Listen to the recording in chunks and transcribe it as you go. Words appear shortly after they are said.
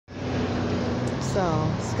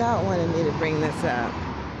So Scott wanted me to bring this up,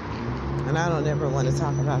 and I don't ever want to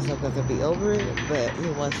talk about stuff because I'll be over it, but he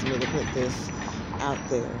wants me to put this out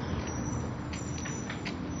there.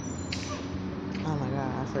 Oh my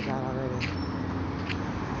God, I forgot already.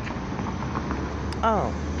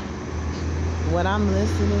 Oh, when I'm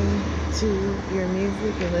listening to your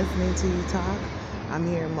music and listening to you talk, I'm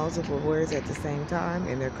hearing multiple words at the same time,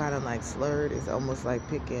 and they're kind of like slurred. It's almost like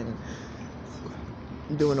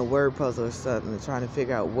doing a word puzzle or something, trying to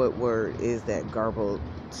figure out what word is that garbled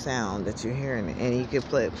sound that you're hearing, and you can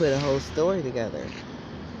put a whole story together.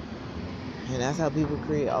 And that's how people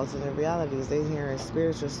create alternate realities. They hearing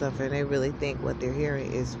spiritual stuff and they really think what they're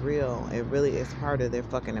hearing is real. It really is part of their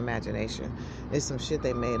fucking imagination. It's some shit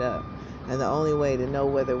they made up. And the only way to know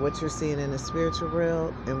whether what you're seeing in the spiritual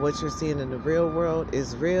world and what you're seeing in the real world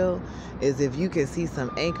is real is if you can see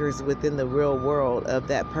some anchors within the real world of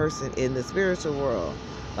that person in the spiritual world.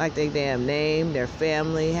 Like their damn name, their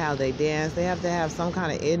family, how they dance. They have to have some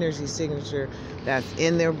kind of energy signature that's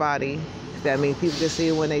in their body. That means people can see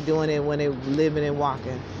it when they're doing it, when they're living and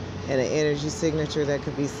walking. And an energy signature that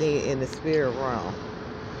could be seen in the spirit realm.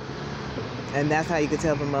 And that's how you can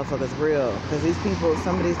tell if a motherfucker's real. Because these people,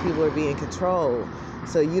 some of these people are being controlled.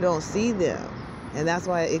 So you don't see them. And that's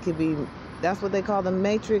why it could be, that's what they call the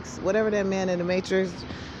Matrix. Whatever that man in the Matrix,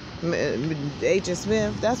 Agent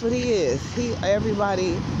Smith, that's what he is.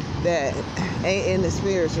 Everybody that ain't in the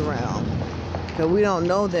spiritual realm. Because we don't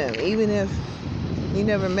know them. Even if you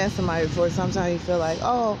never met somebody before, sometimes you feel like,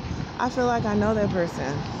 oh, I feel like I know that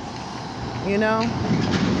person. You know?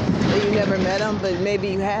 Or you never met them, but maybe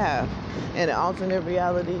you have. In an alternate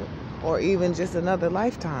reality, or even just another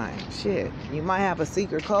lifetime. Shit. You might have a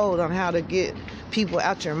secret code on how to get people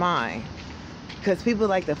out your mind. Because people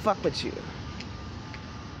like to fuck with you.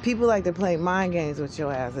 People like to play mind games with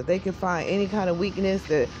your ass. If they can find any kind of weakness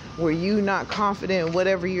that where you not confident in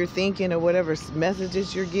whatever you're thinking or whatever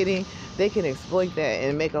messages you're getting, they can exploit that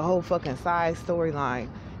and make a whole fucking side storyline.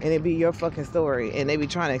 And it be your fucking story. And they be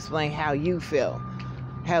trying to explain how you feel.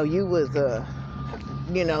 How you was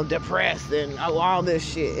depressed and all this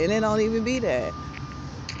shit. And it don't even be that.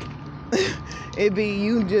 It be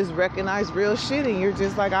you just recognize real shit and you're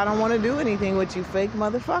just like, I don't want to do anything with you fake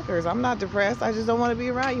motherfuckers. I'm not depressed. I just don't want to be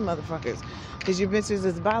around you motherfuckers. Because your bitches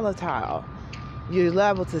is volatile. You're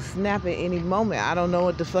liable to snap at any moment. I don't know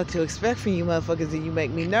what the fuck to expect from you motherfuckers and you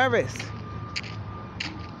make me nervous.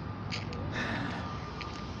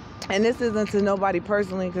 And this isn't to nobody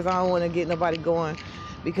personally because I don't want to get nobody going.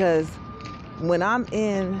 Because when I'm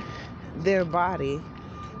in their body,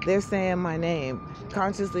 they're saying my name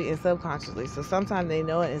consciously and subconsciously. So sometimes they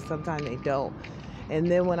know it and sometimes they don't. And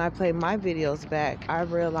then when I play my videos back, I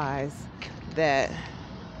realize that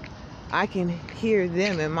I can hear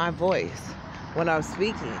them in my voice when I'm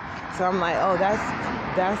speaking. So I'm like, oh,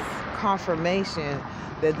 that's confirmation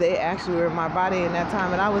that they actually were in my body in that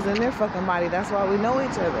time and I was in their fucking body. That's why we know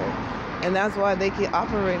each other. And that's why they can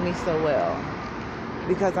operate me so well.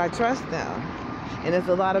 Because I trust them. And there's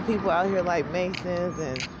a lot of people out here like Masons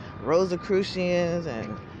and Rosicrucians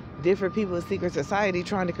and different people in secret society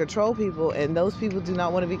trying to control people. And those people do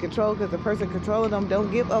not want to be controlled because the person controlling them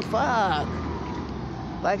don't give a fuck.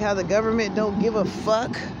 Like how the government don't give a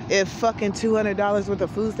fuck if fucking $200 worth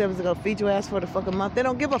of food stamps are going to feed your ass for the fucking month. They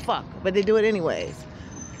don't give a fuck, but they do it anyways.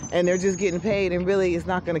 And they're just getting paid, and really it's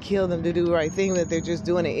not going to kill them to do the right thing, that they're just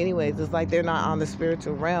doing it anyways. It's like they're not on the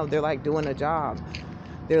spiritual realm. They're like doing a job.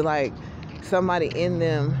 They're like somebody in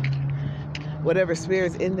them, whatever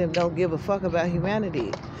spirits in them don't give a fuck about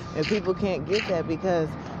humanity. And people can't get that because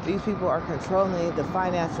these people are controlling the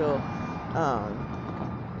financial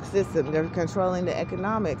system. They're controlling the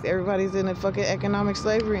economics. Everybody's in a fucking economic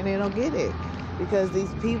slavery and they don't get it. Because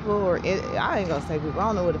these people are, I ain't gonna say people, I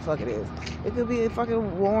don't know what the fuck it is. It could be a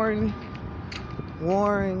fucking warring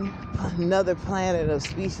another planet of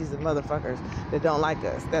species of motherfuckers that don't like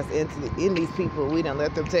us. That's in these people. We don't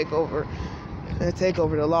let them take over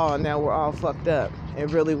the law, and now we're all fucked up.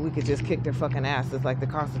 And really, we could just kick their fucking asses like the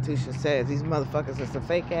Constitution says. These motherfuckers are some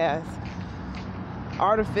fake ass,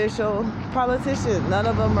 artificial politicians. None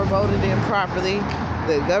of them are voted in properly.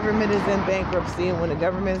 The government is in bankruptcy, and when the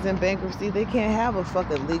government is in bankruptcy, they can't have a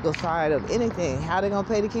fucking legal side of anything. How they gonna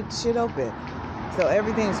pay to keep the shit open? So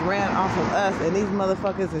everything's ran off of us, and these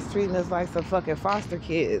motherfuckers is treating us like some fucking foster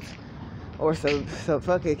kids. Or some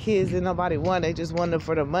fucking kids that nobody want. They just want them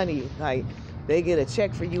for the money. Like, they get a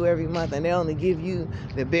check for you every month, and they only give you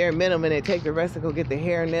the bare minimum, and they take the rest to go get their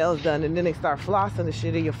hair and nails done, and then they start flossing the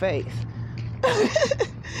shit in your face.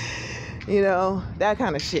 You know, that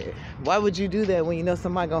kind of shit. Why would you do that when you know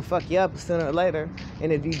somebody gonna fuck you up sooner or later?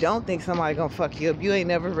 And if you don't think somebody gonna fuck you up, you ain't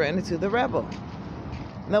never ran into the rebel.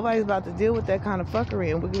 Nobody's about to deal with that kind of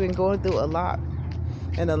fuckery, and we've been going through a lot.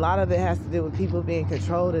 And a lot of it has to do with people being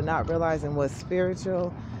controlled and not realizing what's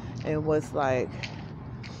spiritual and what's like,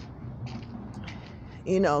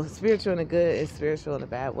 you know, spiritual in a good and spiritual in a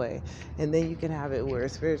bad way. And then you can have it where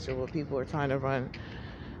it's spiritual, where people are trying to run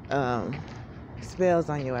spells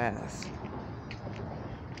on your ass,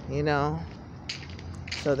 you know.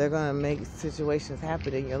 So they're going to make situations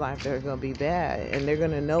happen in your life that are going to be bad, and they're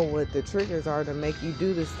going to know what the triggers are to make you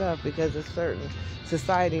do this stuff, because it's certain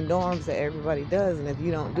society norms that everybody does, and if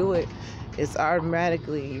you don't do it, it's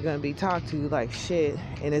automatically you're going to be talked to like shit,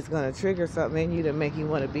 and it's going to trigger something in you to make you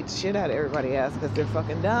want to beat the shit out of everybody's ass because they're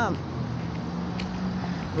fucking dumb.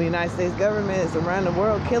 The United States government is around the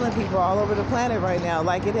world killing people all over the planet right now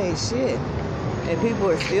like it ain't shit, and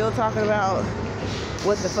people are still talking about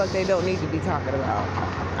what the fuck they don't need to be talking about.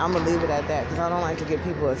 I'm gonna leave it at that, because I don't like to get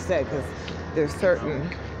people upset, because there's certain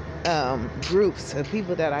groups of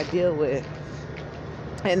people that I deal with,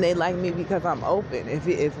 and they like me because I'm open.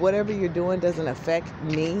 If whatever you're doing doesn't affect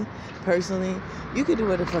me personally, you can do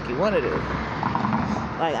what the fuck you want to do.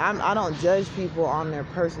 Like, I don't judge people on their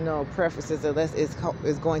personal preferences unless it's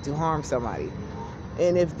going to harm somebody.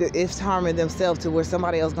 And if it's harming themselves to where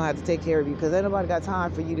somebody else gonna have to take care of you, because ain't nobody got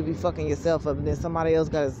time for you to be fucking yourself up, and then somebody else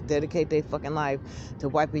gotta dedicate their fucking life to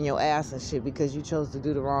wiping your ass and shit because you chose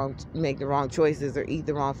to make the wrong choices or eat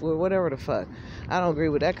the wrong food, whatever the fuck. I don't agree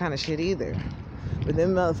with that kind of shit either. But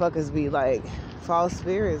them motherfuckers be like false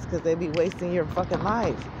spirits because they be wasting your fucking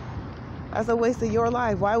life. That's a waste of your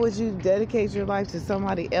life. Why would you dedicate your life to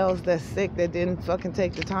somebody else that's sick, that didn't fucking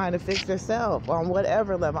take the time to fix themselves on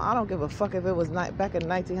whatever level? I don't give a fuck if it was back in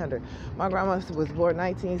 1900. My grandma was born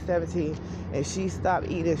 1917, and she stopped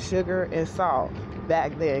eating sugar and salt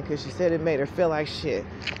back then because she said it made her feel like shit.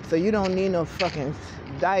 So you don't need no fucking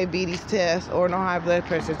diabetes test or no high blood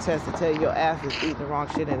pressure test to tell you your ass is eating the wrong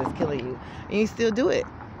shit and it's killing you. And you still do it.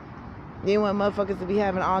 You want motherfuckers to be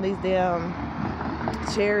having all these damn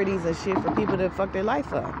charities and shit for people to fuck their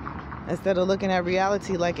life up instead of looking at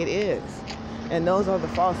reality like it is. And those are the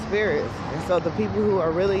false spirits. And so the people who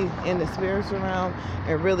are really in the spiritual realm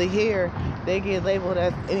and really here, they get labeled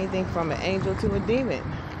as anything from an angel to a demon,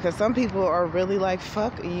 because some people are really like,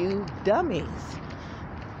 fuck you dummies,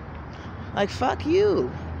 like fuck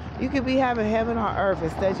you. You could be having heaven on earth,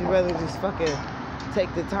 instead you'd rather just fucking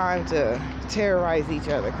take the time to terrorize each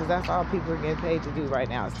other, because that's all people are getting paid to do right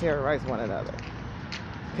now, is terrorize one another.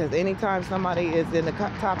 Because anytime somebody is in the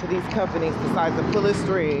top of these companies decides to pull a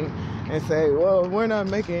string and say, well, we're not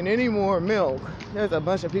making any more milk, there's a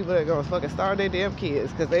bunch of people that are going to fucking starve their damn kids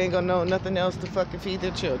because they ain't going to know nothing else to fucking feed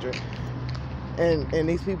their children. And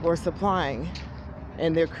these people are supplying,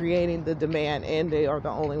 and they're creating the demand, and they are the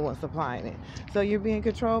only ones supplying it. So you're being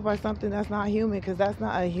controlled by something that's not human, because that's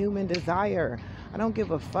not a human desire. I don't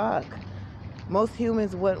give a fuck. Most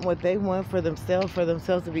humans want what they want for themselves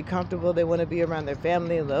to be comfortable. They want to be around their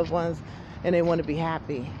family and loved ones, and they want to be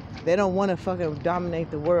happy. They don't want to fucking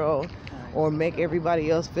dominate the world or make everybody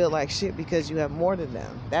else feel like shit because you have more than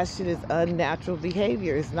them. That shit is unnatural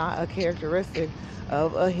behavior. It's not a characteristic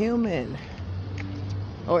of a human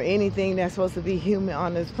or anything that's supposed to be human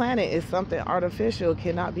on this planet. Is something artificial,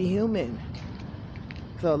 cannot be human.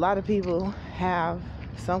 So a lot of people have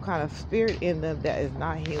some kind of spirit in them that is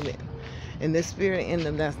not human. And this spirit in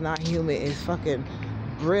them that's not human is fucking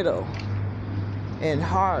brittle and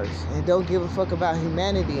harsh and don't give a fuck about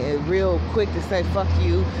humanity, and real quick to say fuck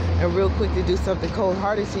you, and real quick to do something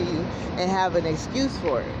cold-hearted to you and have an excuse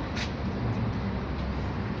for it.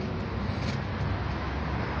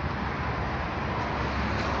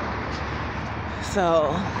 So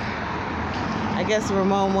I guess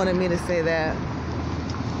Ramon wanted me to say that,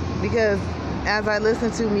 because as I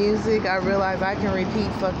listen to music, I realize I can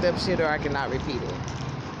repeat fucked up shit or I cannot repeat it.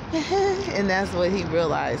 And that's what he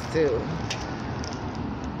realized too.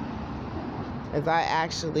 Is I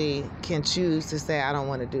actually can choose to say I don't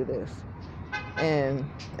want to do this. And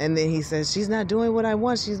then he says, she's not doing what I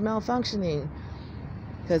want, she's malfunctioning.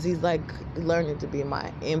 Because he's like learning to be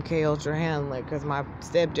my MK Ultra handler, because my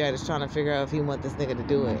stepdad is trying to figure out if he wants this nigga to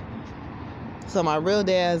do it. So my real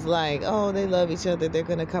dad's like, oh, they love each other, they're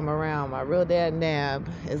gonna come around. My real dad, Nab,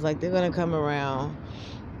 is like, they're gonna come around,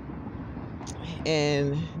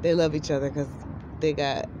 and they love each other because they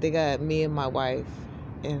got me and my wife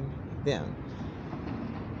and them.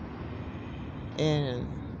 And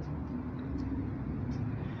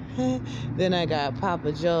then I got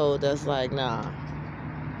Papa Joe that's like, nah,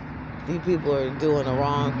 these people are doing the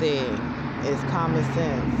wrong thing. It's common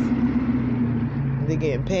sense. They're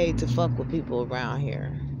getting paid to fuck with people around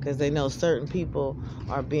here. because they know certain people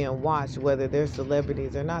are being watched, whether they're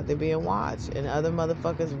celebrities or not. They're being watched, and other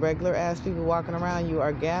motherfuckers, regular ass people walking around you,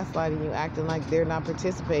 are gaslighting you, acting like they're not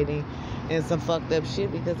participating in some fucked up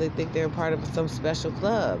shit because they think they're part of some special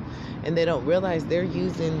club, and they don't realize they're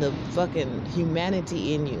using the fucking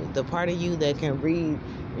humanity in you, the part of you that can read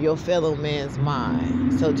your fellow man's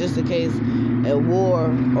mind. So just in case a war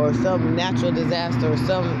or some natural disaster or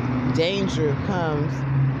some danger comes,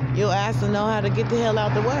 your ass to know how to get the hell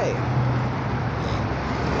out the way.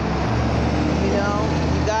 You know,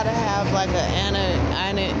 you gotta have like an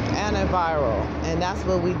antiviral, and that's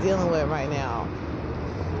what we're dealing with right now.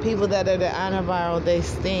 People that are the antiviral, they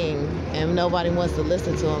sting, and nobody wants to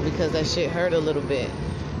listen to them because that shit hurt a little bit.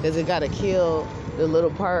 Because it gotta kill the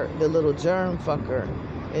little germ fucker.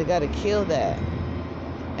 It gotta kill that.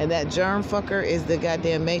 And that germ fucker is the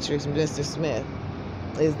goddamn Matrix, Mr. Smith.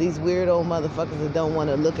 Is these weird old motherfuckers that don't want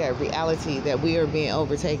to look at reality, that we are being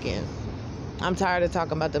overtaken. I'm tired of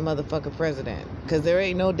talking about the motherfucking president, because there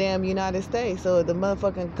ain't no damn United States. So if the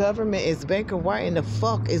motherfucking government is bankrupt, why in the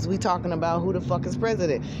fuck is we talking about who the fuck is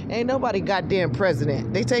president? Ain't nobody goddamn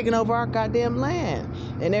president. They taking over our goddamn land.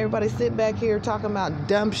 And everybody sit back here talking about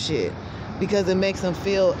dumb shit because it makes them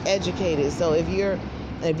feel educated. So if you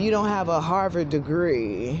don't have a Harvard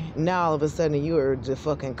degree, now all of a sudden you are the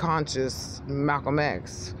fucking conscious Malcolm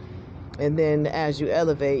X. And then as you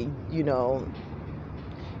elevate, you know,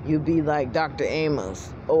 you be like Dr.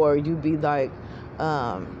 Amos, or you be like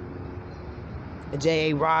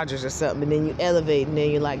J.A. Rogers or something, and then you elevate, and then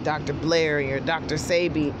you're like Dr. Blair, and you're Dr.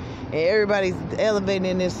 Sabi, and everybody's elevating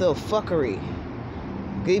in this little fuckery.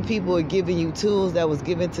 Good people are giving you tools that was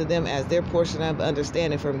given to them as their portion of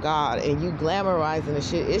understanding from God, and you glamorizing the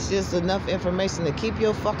shit. It's just enough information to keep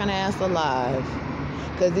your fucking ass alive.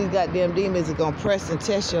 Because these goddamn demons are going to press and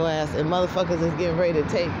test your ass, and motherfuckers is getting ready to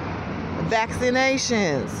take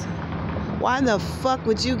vaccinations. Why in the fuck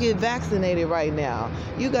would you get vaccinated right now?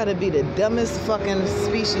 You got to be the dumbest fucking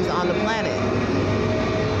species on the planet.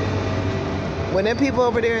 When them people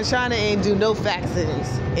over there in China ain't do no vaccines,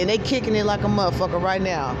 and they kicking it like a motherfucker right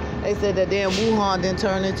now. They said that damn Wuhan didn't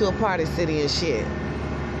turn into a party city and shit.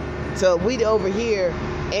 So we over here,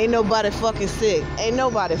 ain't nobody fucking sick. Ain't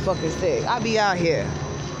nobody fucking sick. I be out here.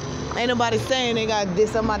 Ain't nobody saying they got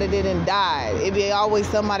somebody that didn't die. It be always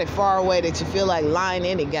somebody far away that you feel like lying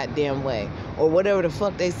any goddamn way. Or whatever the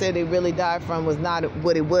fuck they said they really died from was not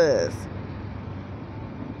what it was.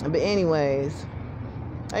 But anyways,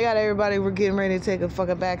 I got everybody, we're getting ready to take a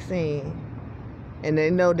fucking vaccine. And they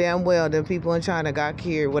know damn well that people in China got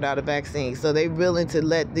cured without a vaccine. So they willing to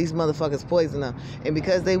let these motherfuckers poison them. And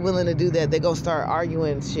because they willing to do that, they gonna start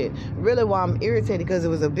arguing shit. Really, why I'm irritated, because it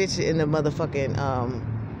was a bitch in the motherfucking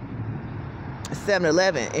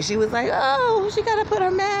 7-Eleven. And she was like, oh, she gotta put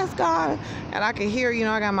her mask on. And I could hear, you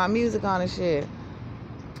know, I got my music on and shit.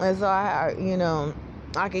 And so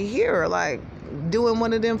I could hear her like doing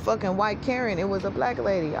one of them fucking white Karen. It was a black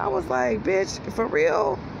lady. I was like, bitch, for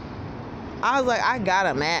real? I was like, I got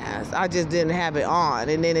a mask. I just didn't have it on.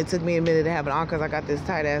 And then it took me a minute to have it on because I got this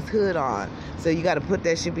tight ass hood on. So you got to put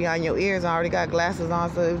that shit behind your ears. I already got glasses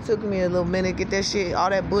on. So it took me a little minute to get that shit, all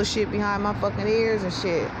that bullshit behind my fucking ears and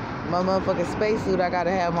shit. My motherfucking spacesuit I got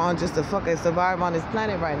to have on just to fucking survive on this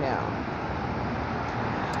planet right now.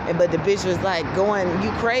 But the bitch was like going, you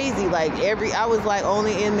crazy. Like I was like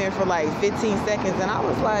only in there for like 15 seconds. And I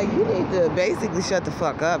was like, you need to basically shut the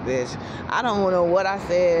fuck up, bitch. I don't know what I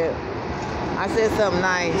said. I said something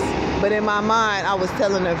nice, but in my mind, I was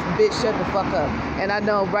telling her, bitch, shut the fuck up. And I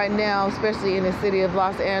know right now, especially in the city of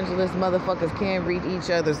Los Angeles, motherfuckers can't read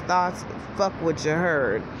each other's thoughts. Fuck what you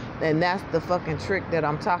heard. And that's the fucking trick that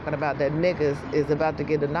I'm talking about, that niggas is about to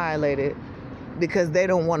get annihilated because they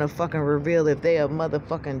don't want to fucking reveal if they a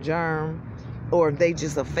motherfucking germ or if they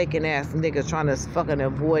just a faking ass nigga trying to fucking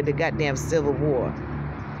avoid the goddamn civil war.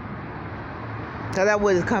 Because that's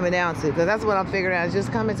what it's coming down to. Because that's what I'm figuring out. It's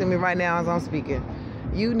just coming to me right now as I'm speaking.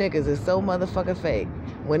 You niggas is so motherfucking fake.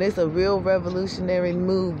 When it's a real revolutionary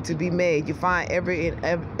move to be made, you find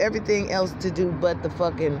everything else to do but the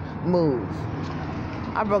fucking move.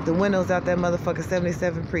 I broke the windows out that motherfucking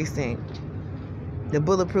 77 precinct. The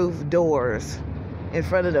bulletproof doors in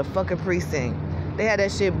front of the fucking precinct. They had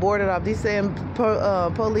that shit boarded off. These same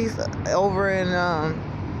police over in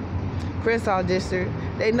Crenshaw District,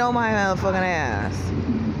 they know my motherfucking ass.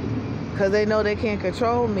 Because they know they can't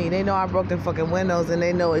control me. They know I broke them fucking windows, and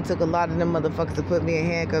they know it took a lot of them motherfuckers to put me in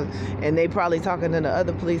handcuffs. And they probably talking to the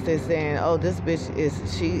other police that's saying, oh, this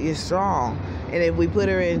bitch she is strong. And if we put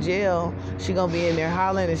her in jail, she gonna be in there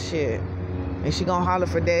hollering and shit. And she gonna holler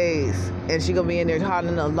for days. And she gonna be in there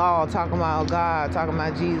hollering the law, talking about God, talking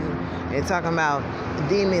about Jesus, and talking about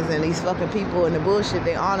demons and these fucking people and the bullshit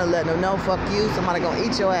they honor, letting them know, fuck you, somebody gonna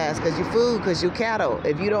eat your ass because you food, because you cattle.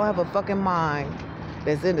 If you don't have a fucking mind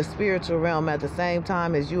that's in the spiritual realm at the same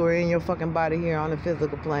time as you are in your fucking body here on the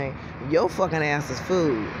physical plane, your fucking ass is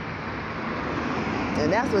food.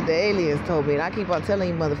 And that's what the aliens told me. And I keep on telling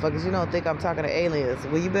you motherfuckers, you don't think I'm talking to aliens.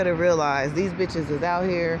 Well, you better realize these bitches is out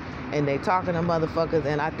here and they talking to motherfuckers,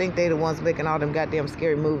 and I think they the ones making all them goddamn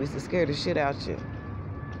scary movies to scare the shit out you.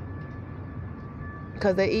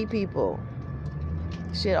 Because they eat people.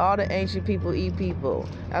 Shit, all the ancient people eat people.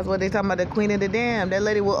 That's what they talking about, the queen of the dam. That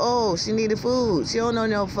lady was old. She needed food. She don't know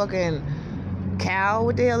no fucking cow.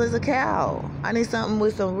 What the hell is a cow? I need something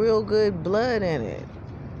with some real good blood in it.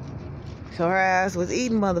 So her ass was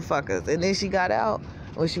eating motherfuckers. And then she got out.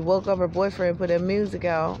 When she woke up, her boyfriend put that music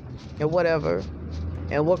out or whatever.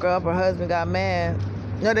 And woke her up, her husband got mad.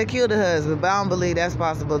 No, they killed the husband, but I don't believe that's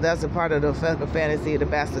possible. That's a part of the fucking fantasy of the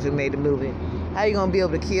bastard who made the movie. How you gonna be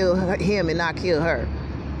able to kill him and not kill her?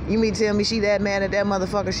 You mean tell me she that mad at that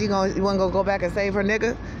motherfucker, you wasn't gonna go back and save her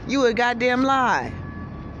nigga? You a goddamn lie.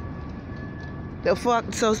 The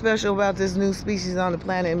fuck so special about this new species on the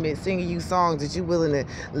planet and singing you songs that you willing to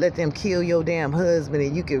let them kill your damn husband,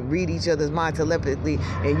 and you can read each other's mind telepathically,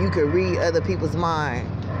 and you can read other people's mind?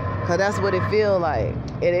 Cause that's what it feel like.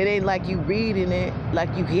 And it ain't like you reading it,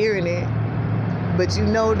 like you hearing it, but you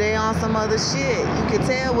know they on some other shit. You can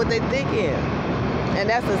tell what they thinking. And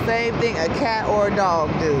that's the same thing a cat or a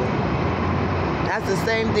dog do. That's the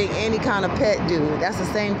same thing any kind of pet do. That's the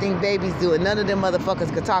same thing babies do. And none of them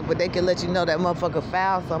motherfuckers can talk, but they can let you know that motherfucker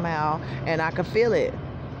foul somehow, and I can feel it.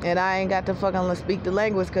 And I ain't got to fucking speak the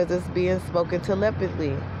language because it's being spoken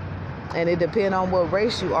telepathically. And it depends on what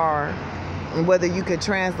race you are and whether you can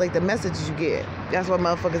translate the messages you get. That's why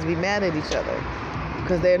motherfuckers be mad at each other,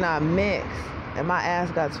 because they're not mixed. And my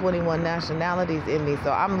ass got 21 nationalities in me,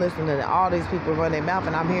 so I'm listening to all these people run their mouth,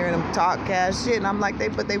 and I'm hearing them talk cash shit, and I'm like,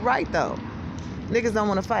 but they right though. Niggas don't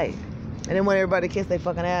want to fight, and they want everybody to kiss their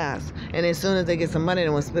fucking ass. And as soon as they get some money, they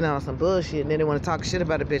want to spend it on some bullshit, and then they want to talk shit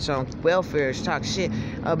about a bitch on welfare, talk shit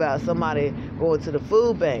about somebody going to the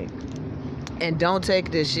food bank. And don't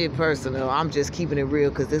take this shit personal. I'm just keeping it real,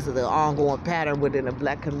 because this is an ongoing pattern within the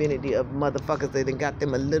black community of motherfuckers that done got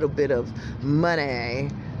them a little bit of money,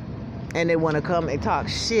 and they want to come and talk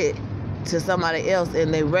shit to somebody else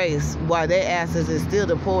in their race while their asses is still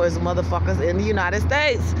the poorest motherfuckers in the United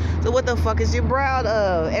States. So what the fuck is you proud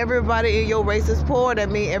of? Everybody in your race is poor.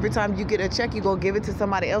 That means every time you get a check, you gonna give it to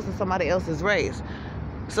somebody else in somebody else's race.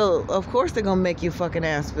 So of course they're gonna make your fucking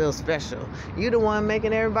ass feel special. You the one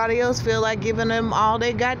making everybody else feel like giving them all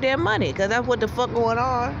their goddamn money, because that's what the fuck going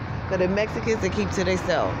on. Because the Mexicans, they keep to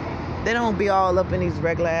themselves. They don't be all up in these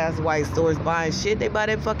regular ass white stores buying shit. They buy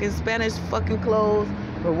their fucking Spanish fucking clothes.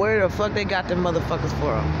 But where the fuck they got them motherfuckers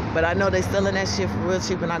for them? But I know they selling that shit for real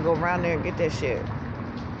cheap, and I go around there and get that shit.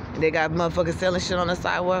 They got motherfuckers selling shit on the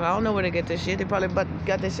sidewalk. I don't know where they get this shit. They probably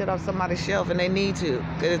got that shit off somebody's shelf, and they need to,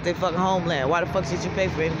 because it's their fucking homeland. Why the fuck should you pay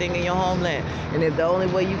for anything in your homeland? And if the only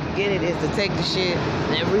way you can get it is to take the shit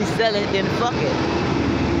and resell it, then fuck it.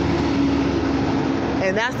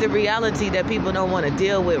 And that's the reality that people don't want to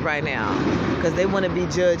deal with right now, because they want to be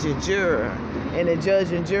judge and juror. And the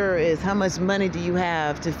judge and juror is, how much money do you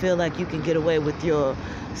have to feel like you can get away with your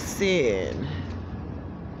sin?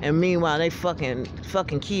 And meanwhile, they fucking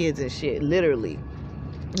kids and shit, literally.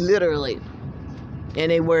 And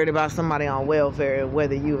they worried about somebody on welfare and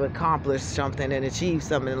whether you've accomplished something and achieved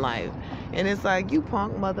something in life. And it's like, you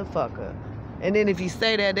punk motherfucker. And then if you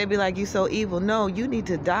say that, they be like, you so evil. No, you need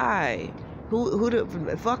to die. Who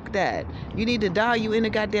the fuck that? You need to die. You in the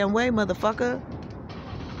goddamn way, motherfucker.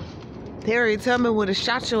 Harriet Tubman would have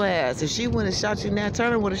shot your ass. If she wouldn't have shot you, Nat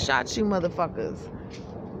Turner would have shot you, motherfuckers.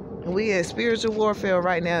 And we in spiritual warfare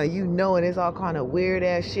right now. You know it. It's all kind of weird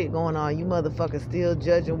ass shit going on. You motherfuckers still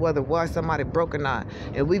judging whether somebody broke or not.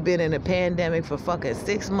 And we've been in a pandemic for fucking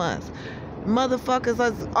 6 months.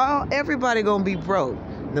 Motherfuckers, everybody gonna be broke.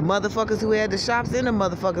 The motherfuckers who had the shops and the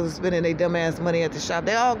motherfuckers who spending their dumb ass money at the shop,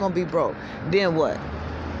 they all gonna be broke. Then what?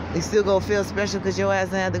 You still gonna feel special because your ass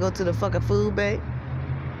had to go to the fucking food bank?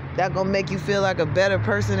 That gonna make you feel like a better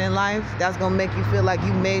person in life? That's gonna make you feel like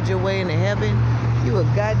you made your way into heaven? You a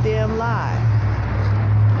goddamn lie.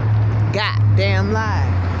 Goddamn lie.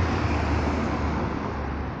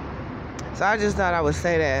 So I just thought I would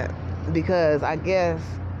say that, because I guess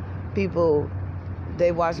people,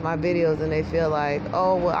 they watch my videos and they feel like,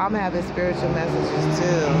 oh, well, I'm having spiritual messages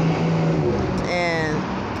too. And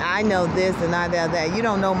I know this and I know that. You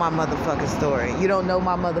don't know my motherfucking story. You don't know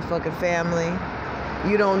my motherfucking family.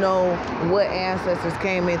 You don't know what ancestors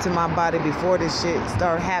came into my body before this shit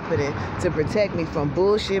started happening to protect me from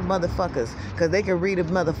bullshit motherfuckers. Because they can read a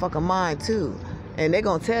motherfucker mind too. And they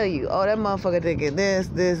gonna tell you, oh, that motherfucker thinking this,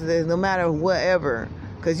 no matter whatever.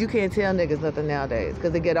 Because you can't tell niggas nothing nowadays.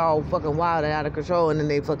 Because they get all fucking wild and out of control, and then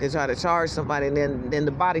they fucking try to charge somebody, and then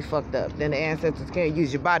the body fucked up. Then the ancestors can't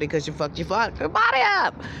use your body because you fucked your body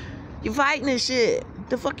up. You fighting this shit.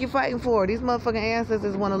 The fuck you fighting for? These motherfucking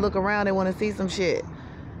ancestors want to look around. They want to see some shit.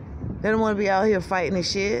 They don't want to be out here fighting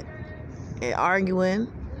this shit and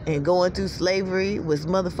arguing and going through slavery with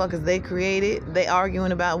motherfuckers they created. They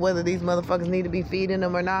arguing about whether these motherfuckers need to be feeding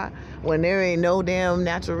them or not when there ain't no damn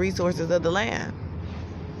natural resources of the land.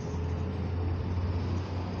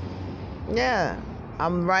 Yeah,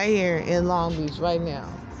 I'm right here in Long Beach right now.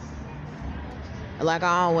 Like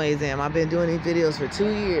I always am. I've been doing these videos for 2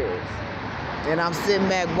 years. And I'm sitting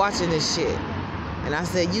back watching this shit. And I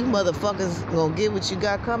said, you motherfuckers gonna get what you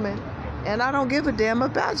got coming. And I don't give a damn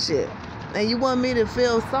about shit. And you want me to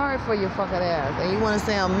feel sorry for your fucking ass. And you want to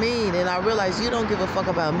say I'm mean. And I realize you don't give a fuck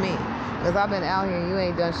about me. Because I've been out here and you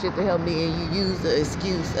ain't done shit to help me. And you use the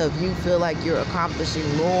excuse of you feel like you're accomplishing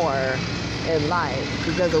more in life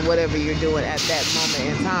because of whatever you're doing at that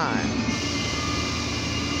moment in time.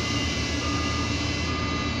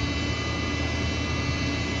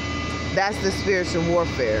 That's the spiritual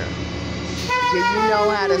warfare. Do you know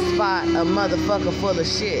how to spot a motherfucker full of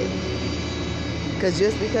shit? Because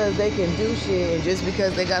just because they can do shit and just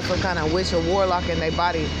because they got some kind of witch or warlock in their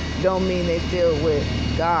body don't mean they filled with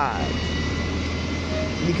God.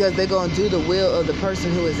 Because they're going to do the will of the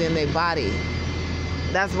person who is in their body.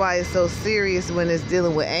 That's why it's so serious when it's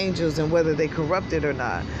dealing with angels and whether they corrupted or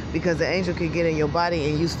not. Because the angel can get in your body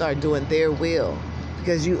and you start doing their will.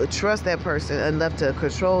 Because you trust that person enough to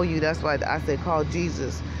control you. That's why I said call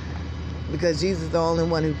Jesus. Because Jesus is the only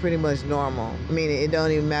one who's pretty much normal. Meaning it don't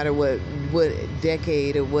even matter what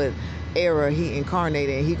decade or what era he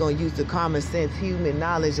incarnated in. He going to use the common sense human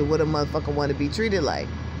knowledge of what a motherfucker want to be treated like.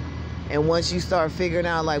 And once you start figuring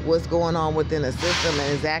out like what's going on within a system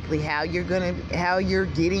and exactly how you're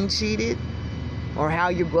getting cheated or how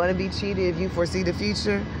you're going to be cheated if you foresee the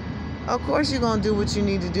future, of course you're going to do what you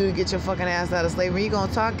need to do to get your fucking ass out of slavery. You're going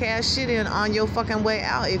to talk cash shit in on your fucking way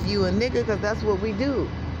out if you a nigga, because that's what we do.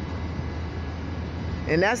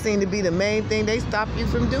 And that seemed to be the main thing they stop you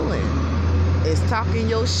from doing. Is talking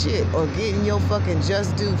your shit or getting your fucking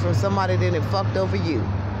just due from somebody that done fucked over you.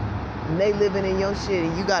 And they living in your shit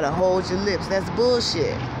and you got to hold your lips. That's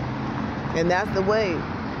bullshit. And that's the way.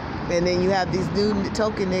 And then you have these new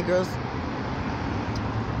token niggas.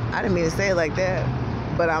 I didn't mean to say it like that.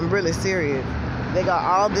 But I'm really serious. They got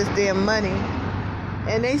all this damn money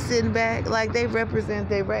and they sitting back like they represent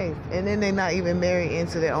their race, and then they not even married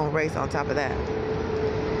into their own race on top of that.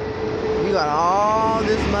 You got all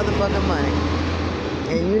this motherfucking money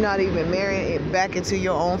and you're not even marrying it back into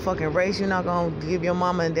your own fucking race. You're not gonna give your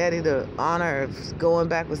mama and daddy the honor of going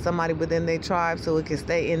back with somebody within their tribe so it can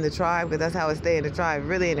stay in the tribe, because that's how it stay in the tribe. It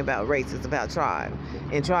really ain't about race, it's about tribe,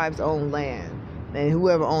 and tribes own land. And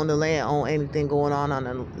whoever owned the land own anything going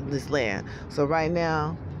on this land. So right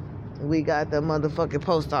now, we got the motherfucking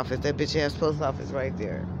post office. That bitch ass post office right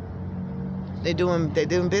there. They doing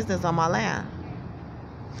business on my land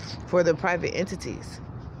for the private entities.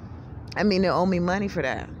 I mean, they owe me money for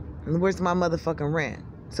that. And where's my motherfucking rent?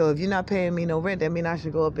 So if you're not paying me no rent, that means I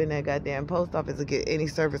should go up in that goddamn post office and get any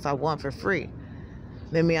service I want for free.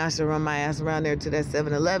 That means I should run my ass around there to that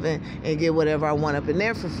 7-Eleven and get whatever I want up in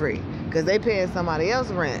there for free. Because they paying somebody else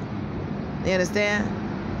rent. You understand?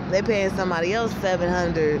 They paying somebody else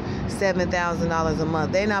 $700,000, $7,000 a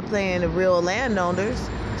month. They not paying the real landowners.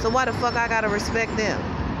 So why the fuck I gotta respect them?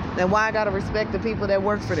 Then why I gotta respect the people that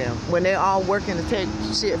work for them when they all working to take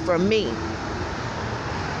shit from me?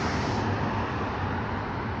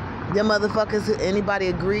 Them motherfuckers, anybody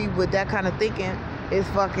agree with that kind of thinking is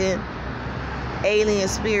fucking alien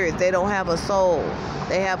spirits. They don't have a soul.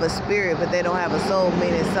 They have a spirit, but they don't have a soul,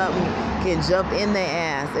 meaning something can jump in their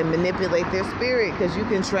ass and manipulate their spirit. Because you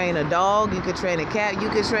can train a dog, you can train a cat, you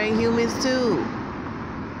can train humans too.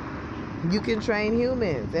 You can train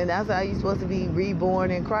humans, and that's how you're supposed to be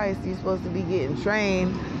reborn in Christ. You're supposed to be getting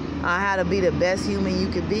trained on how to be the best human you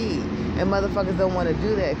could be. And motherfuckers don't want to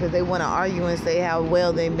do that because they want to argue and say how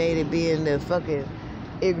well they made it being the fucking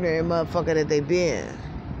ignorant motherfucker that they been.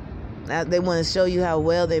 They want to show you how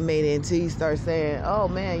well they made it until you start saying, oh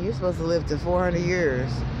man, you're supposed to live to 400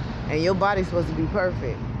 years and your body's supposed to be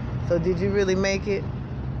perfect. So did you really make it?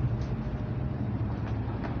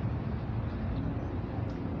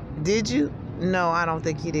 Did you? No, I don't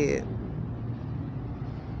think you did.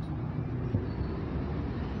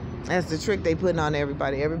 That's the trick they putting on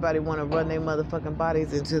everybody. Everybody want to run their motherfucking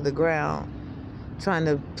bodies into the ground, trying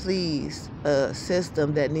to please a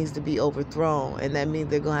system that needs to be overthrown. And that means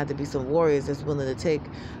they're going to have to be some warriors that's willing to take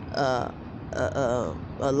a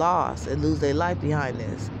loss and lose their life behind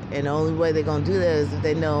this. And the only way they're going to do that is if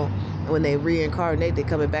they know when they reincarnate, they're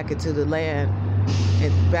coming back into the land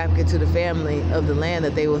and back into the family of the land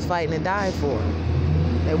that they was fighting and died for.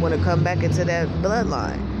 They want to come back into that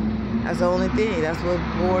bloodline. That's the only thing. That's what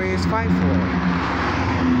warriors fight for.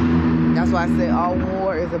 That's why I say all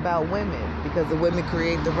war is about women, because the women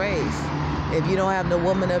create the race. If you don't have no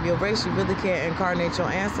woman of your race, you really can't incarnate your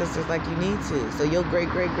ancestors like you need to. So your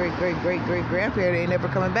great-great-great-great-great-great-grandparent ain't never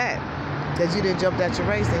coming back, because you done jumped out your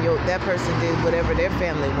race and that person did whatever their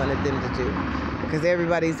family wanted them to do, because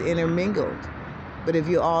everybody's intermingled. But if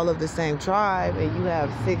you're all of the same tribe and you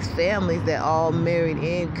have 6 families that all married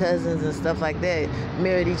in, cousins and stuff like that,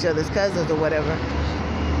 married each other's cousins or whatever,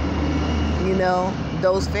 you know,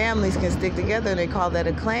 those families can stick together, and they call that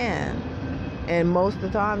a clan. And most of the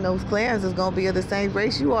time, those clans is going to be of the same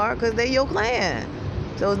race you are, because they're your clan.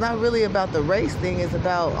 So it's not really about the race thing. It's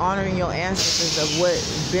about honoring your ancestors of what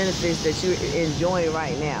benefits that you're enjoying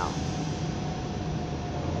right now.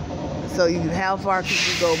 So how far can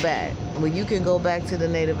you go back? Well, you can go back to the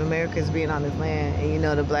Native Americans being on this land, and you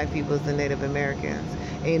know the black people is the Native Americans.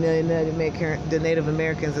 And you know the Native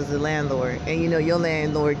Americans is the landlord. And you know your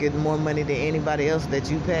landlord gets more money than anybody else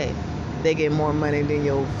that you pay. They get more money than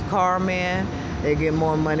your car man. They get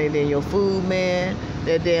more money than your food man.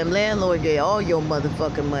 That damn landlord get all your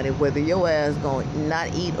motherfucking money, whether your ass gonna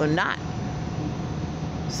not eat or not.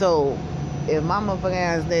 So if my motherfucking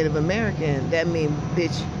ass Native American, that means,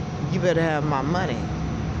 bitch, you better have my money.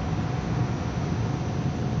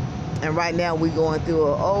 And right now we going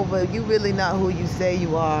through but you really not who you say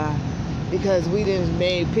you are, because we done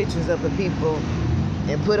made pictures up of people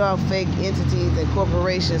and put on fake entities and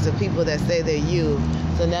corporations of people that say they're you.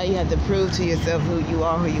 So now you have to prove to yourself who you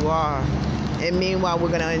are. And meanwhile, we're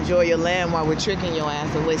going to enjoy your land while we're tricking your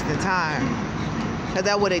ass and wasting time. Because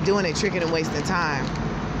that's what they're doing. They're tricking and wasting time.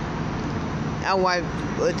 That's why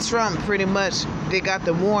Trump pretty much, they got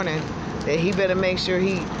the warning that he better make sure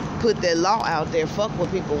he put that law out there. Fuck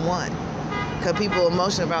what people want. Because people are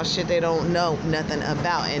emotional about shit they don't know nothing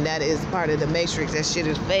about. And that is part of the matrix. That shit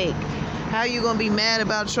is fake. How you gonna be mad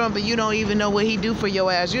about Trump and you don't even know what he do for your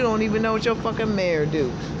ass? You don't even know what your fucking mayor do.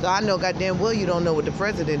 So I know goddamn well you don't know what the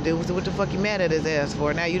president do. So what the fuck you mad at his ass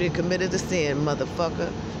for? Now you done committed a sin, motherfucker.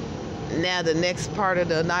 Now the next part of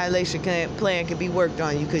the annihilation plan can be worked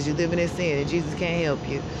on you, because you're living in sin and Jesus can't help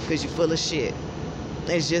you because you're full of shit.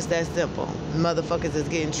 It's just that simple. Motherfuckers is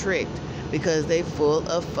getting tricked because they full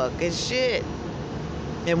of fucking shit.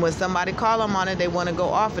 And when somebody call them on it, they want to go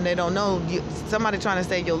off and they don't know somebody trying to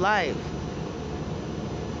save your life.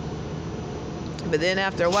 But then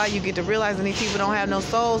after a while, you get to realizing these people don't have no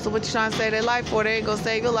soul. So what you trying to save their life for? They ain't gonna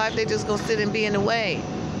save your life. They just gonna sit and be in the way.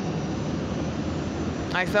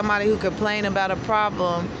 Like somebody who complain about a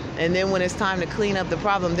problem, and then when it's time to clean up the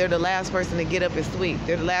problem, they're the last person to get up and sweep.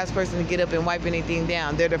 They're the last person to get up and wipe anything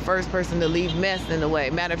down. They're the first person to leave mess in the way.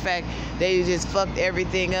 Matter of fact, they just fucked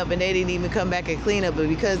everything up and they didn't even come back and clean up. But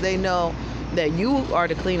because they know that you are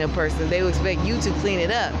the cleanup person, they will expect you to clean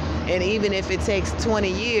it up. And even if it takes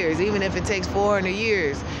 20 years, even if it takes 400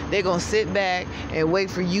 years, they're going to sit back and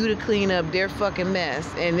wait for you to clean up their fucking mess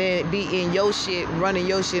and then be in your shit, running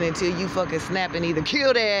your shit until you fucking snap and either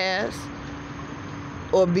kill their ass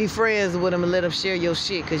or be friends with them and let them share your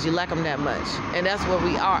shit because you like them that much. And that's where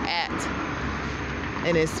we are at.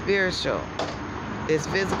 And it's spiritual. It's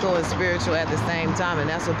physical and spiritual at the same time. And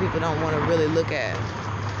that's what people don't want to really look at.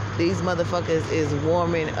 These motherfuckers is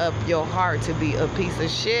warming up your heart to be a piece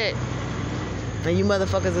of shit. And you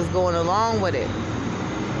motherfuckers is going along with it.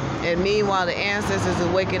 And meanwhile, the ancestors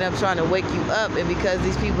are waking up trying to wake you up. And because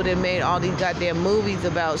these people that made all these goddamn movies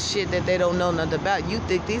about shit that they don't know nothing about, you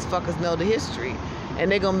think these fuckers know the history.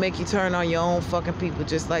 And they're going to make you turn on your own fucking people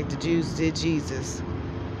just like the Jews did Jesus.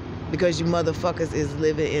 Because you motherfuckers is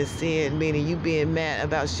living in sin, meaning you being mad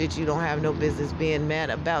about shit you don't have no business being mad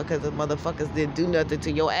about because the motherfuckers didn't do nothing to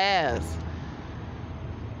your ass.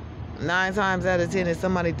 9 times out of 10, if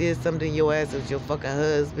somebody did something to your ass, it was your fucking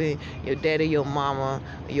husband, your daddy, your mama,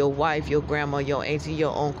 your wife, your grandma, your auntie,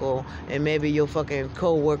 your uncle, and maybe your fucking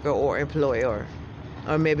co-worker or employer.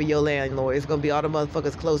 Or maybe your landlord. It's going to be all the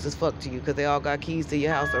motherfuckers close as fuck to you because they all got keys to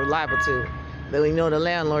your house or liable to. But you know the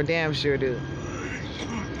landlord damn sure do.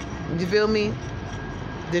 You feel me?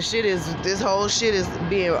 This whole shit is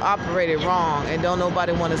being operated wrong, and don't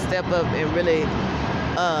nobody want to step up and really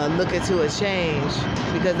looking to a change,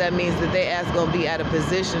 because that means that they ass gonna be at a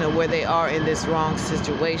position of where they are in this wrong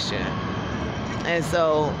situation. And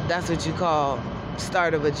so that's what you call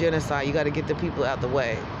start of a genocide. You got to get the people out the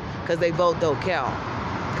way, because they vote don't count,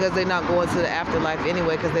 because they're not going to the afterlife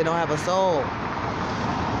anyway, because they don't have a soul.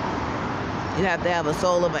 You have to have a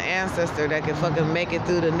soul of an ancestor that can fucking make it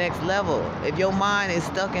through the next level. If your mind is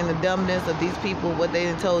stuck in the dumbness of these people, what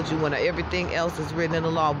they told you, when everything else is written in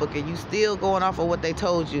the law book, and you still going off of what they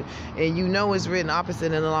told you, and you know it's written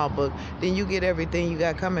opposite in the law book, then you get everything you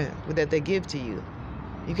got coming that they give to you.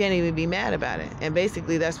 You can't even be mad about it. And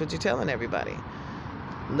basically that's what you're telling everybody.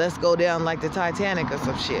 Let's go down like the Titanic or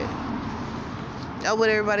some shit. That's what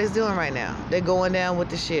everybody's doing right now. They're going down with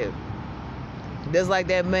the ship. Just like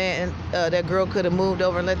that man, that girl could have moved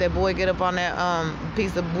over and let that boy get up on that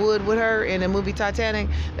piece of wood with her in the movie Titanic.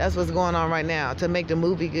 That's what's going on right now. To make the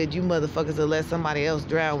movie good, you motherfuckers will let somebody else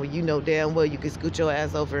drown when you know damn well you can scoot your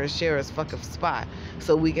ass over and share a fucking spot,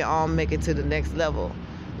 so we can all make it to the next level,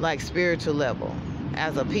 like spiritual level,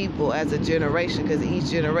 as a people, as a generation, because each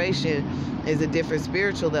generation is a different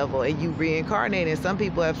spiritual level, and you reincarnate. And some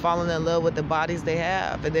people have fallen in love with the bodies they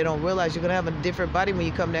have, and they don't realize you're gonna have a different body when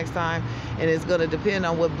you come next time, and it's gonna depend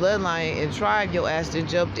on what bloodline and tribe your ass done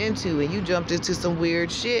jumped into. And you jumped into some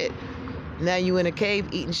weird shit. Now you in a cave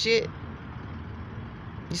eating shit.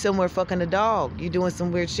 You somewhere fucking a dog. You doing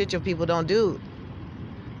some weird shit your people don't do,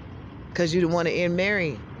 because you don't want to end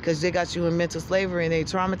marry, because they got you in mental slavery and they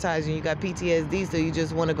traumatized you. You got PTSD, so you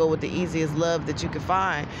just want to go with the easiest love that you can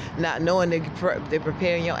find, not knowing they're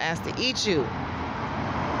preparing your ass to eat you.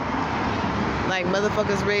 Like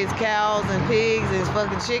motherfuckers raise cows and pigs and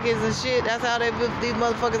fucking chickens and shit. That's how these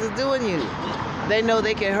motherfuckers is doing you. They know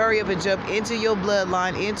they can hurry up and jump into your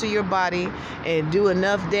bloodline, into your body, and do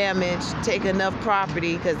enough damage, take enough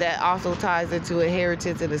property, because that also ties into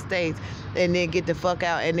inheritance in the States, and then get the fuck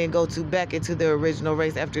out and then go back into their original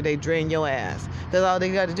race after they drain your ass. Because all they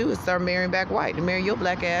got to do is start marrying back white. They marry your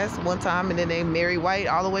black ass one time, and then they marry white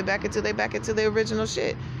all the way back into their original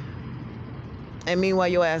shit. And meanwhile,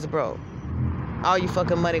 your ass broke. All your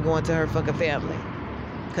fucking money going to her fucking family.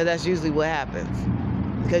 Because that's usually what happens.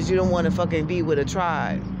 Because you don't want to fucking be with a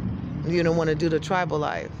tribe. You don't want to do the tribal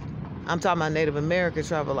life. I'm talking about Native American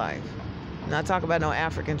tribal life. I'm not talking about no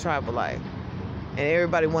African tribal life. And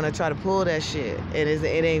everybody want to try to pull that shit. And it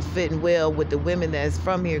ain't fitting well with the women that's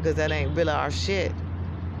from here, because that ain't really our shit.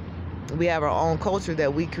 We have our own culture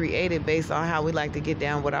that we created based on how we like to get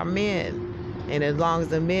down with our men. And as long as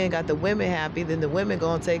the men got the women happy, then the women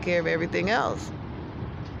gonna take care of everything else.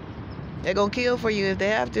 They're gonna kill for you if they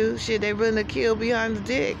have to. Shit, they willing to kill behind the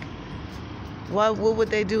dick. What would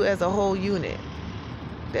they do as a whole unit?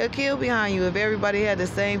 They'll kill behind you if everybody had the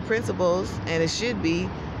same principles, and it should be.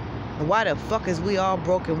 Why the fuck is we all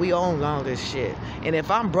broke and we own all this shit? And if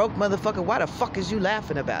I'm broke, motherfucker, why the fuck is you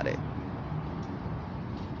laughing about it?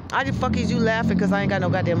 Why the fuck is you laughing because I ain't got no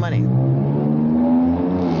goddamn money?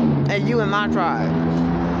 And you in my tribe.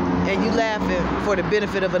 And you laughing for the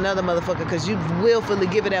benefit of another motherfucker because you willfully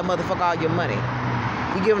giving that motherfucker all your money.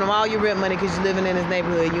 You giving them all your rent money because you living in his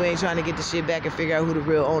neighborhood and you ain't trying to get the shit back and figure out who the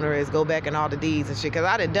real owner is. Go back in all the deeds and shit. Because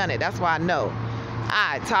I done it. That's why I know.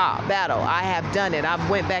 I have done it. I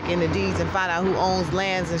went back in the deeds and find out who owns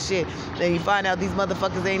lands and shit. Then you find out these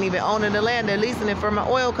motherfuckers ain't even owning the land. They're leasing it from an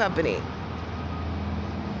oil company.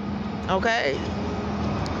 Okay?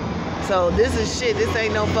 So this is shit. This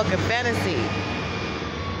ain't no fucking fantasy.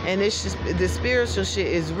 And the spiritual shit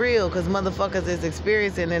is real because motherfuckers is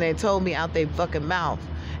experiencing, and they told me out their fucking mouth.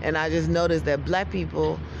 And I just noticed that black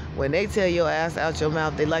people, when they tell your ass out your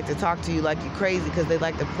mouth, they like to talk to you like you crazy because they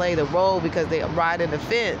like to play the role because they ride in the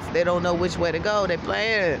fence. They don't know which way to go. They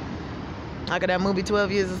playing. Like in that movie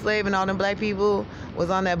 12 Years a Slave, and all them black people was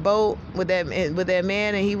on that boat with that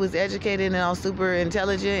man, and he was educated and all super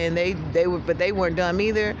intelligent, and they weren't dumb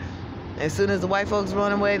either. As soon as the white folks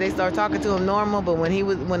run away, they start talking to him normal. But when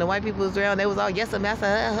the white people was around, they was all yes,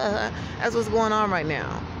 massa. That's what's going on right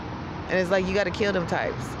now. And it's like you got to kill them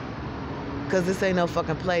types, because this ain't no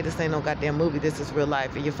fucking play. This ain't no goddamn movie. This is real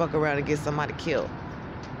life. And you fuck around and get somebody killed.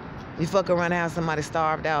 You fuck around and have somebody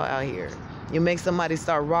starved out here. You make somebody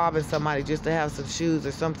start robbing somebody just to have some shoes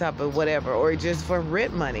or some type of whatever, or just for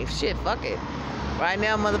rent money. Shit, fuck it. Right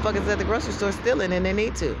now, motherfuckers at the grocery store stealing, and they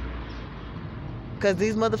need to. Because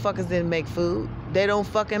these motherfuckers didn't make food. They don't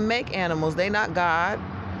fucking make animals. They not God.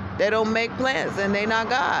 They don't make plants, and they not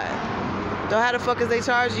God. So how the fuck is they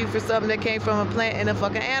charge you for something that came from a plant and a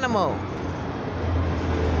fucking animal?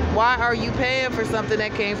 Why are you paying for something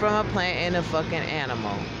that came from a plant and a fucking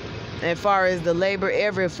animal? As far as the labor,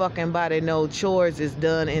 every fucking body knows chores is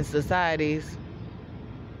done in societies.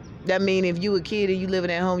 That mean if you a kid and you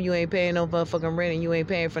living at home, you ain't paying no motherfucking rent and you ain't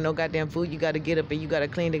paying for no goddamn food, you gotta get up and you gotta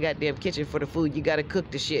clean the goddamn kitchen for the food. You gotta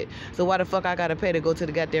cook the shit. So why the fuck I gotta pay to go to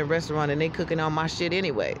the goddamn restaurant and they cooking all my shit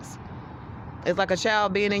anyways? It's like a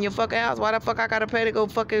child being in your fucking house. Why the fuck I gotta pay to go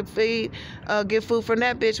fucking get food from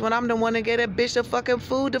that bitch when I'm the one to get that bitch the fucking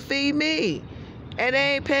food to feed me? And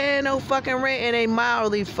they ain't paying no fucking rent and they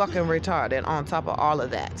mildly fucking retarded on top of all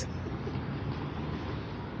of that.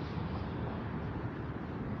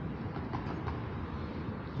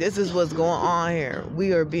 This is what's going on here.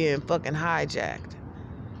 We are being fucking hijacked.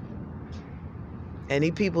 And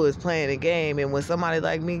these people is playing a game. And when somebody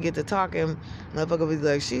like me get to talking, motherfucker be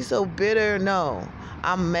like, she's so bitter. No,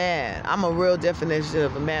 I'm mad. I'm a real definition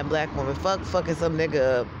of a mad black woman. Fucking some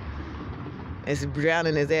nigga up and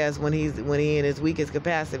drowning his ass when he in his weakest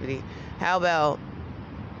capacity. How about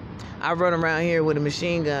I run around here with a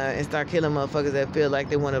machine gun and start killing motherfuckers that feel like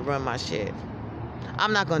they want to run my shit?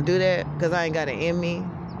 I'm not going to do that because I ain't got it in me.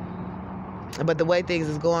 But the way things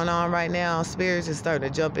is going on right now, spirits is starting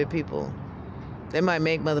to jump at people. They might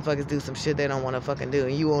make motherfuckers do some shit they don't want to fucking do,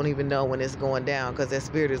 and you won't even know when it's going down because that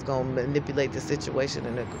spirit is going to manipulate the situation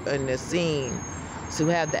in the scene to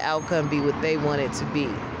have the outcome be what they want it to be.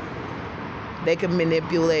 They can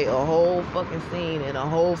manipulate a whole fucking scene in a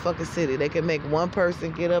whole fucking city. They can make one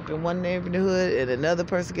person get up in one neighborhood and another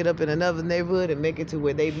person get up in another neighborhood and make it to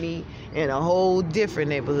where they meet in a whole different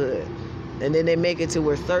neighborhood. And then they make it to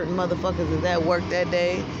where certain motherfuckers is at work that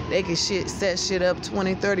day. They can set shit up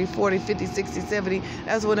 20, 30, 40, 50, 60, 70.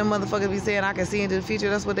 That's what them motherfuckers be saying, I can see into the future.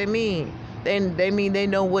 That's what they mean. They mean they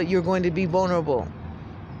know what you're going to be vulnerable.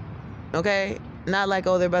 Okay? Not like,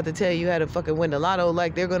 oh, they're about to tell you how to fucking win the lotto.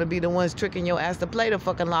 Like they're going to be the ones tricking your ass to play the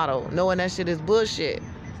fucking lotto. Knowing that shit is bullshit.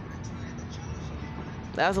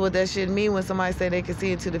 That's what that shit mean when somebody say they can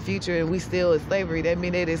see into the future and we still in slavery. That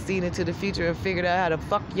mean they just seen into the future and figured out how to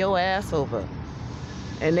fuck your ass over.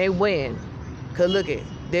 And they win. Cause look it,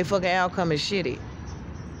 their fucking outcome is shitty.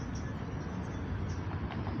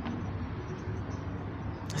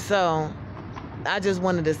 So, I just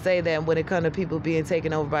wanted to say that when it comes to people being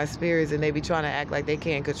taken over by spirits and they be trying to act like they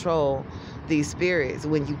can't control these spirits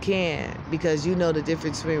when you can, because you know the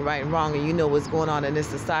difference between right and wrong and you know what's going on in this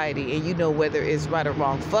society and you know whether it's right or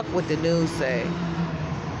wrong. Fuck what the news say.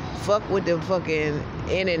 Fuck what the fucking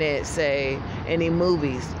internet say, any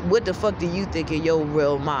movies. What the fuck do you think in your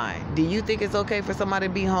real mind? Do you think it's okay for somebody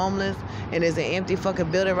to be homeless and there's an empty fucking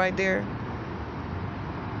building right there?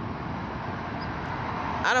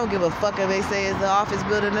 I don't give a fuck if they say it's an office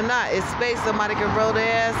building or not. It's space. Somebody can roll their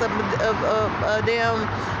ass up a damn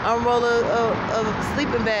unroll a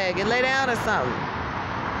sleeping bag and lay down or something.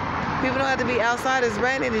 People don't have to be outside. It's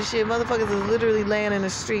raining and shit. Motherfuckers is literally laying in the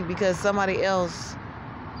street because somebody else,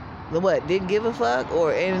 didn't give a fuck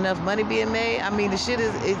or ain't enough money being made. I mean, the shit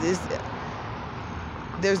is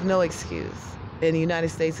there's no excuse. And the United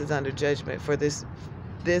States is under judgment for this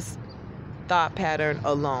thought pattern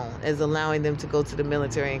alone is allowing them to go to the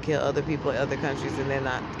military and kill other people in other countries and then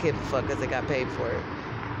not give a fuck because they got paid for it.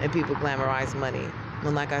 And people glamorize money.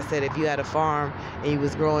 And like I said, if you had a farm and you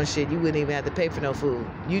was growing shit, you wouldn't even have to pay for no food.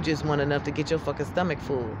 You just want enough to get your fucking stomach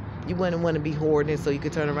full. You wouldn't want to be hoarding it so you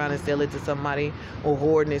could turn around and sell it to somebody, or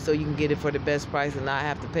hoarding it so you can get it for the best price and not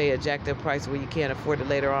have to pay a jacked up price where you can't afford it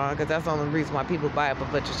later on, because that's the only reason why people buy up a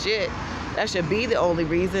bunch of shit. That should be the only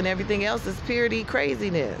reason. Everything else is purity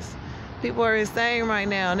craziness. People are insane right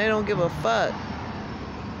now and they don't give a fuck.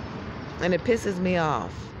 And it pisses me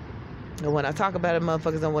off. And when I talk about it,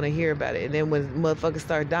 motherfuckers don't want to hear about it. And then when motherfuckers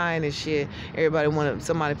start dying and shit,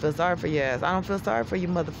 somebody feel sorry for your ass. I don't feel sorry for you,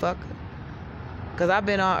 motherfucker. Because I've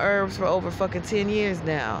been on herbs for over fucking 10 years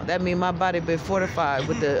now. That means my body been fortified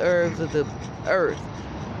with the herbs of the earth.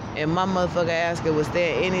 And my motherfucker ass could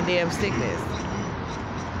withstand any damn sickness.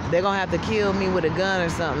 They're gonna have to kill me with a gun or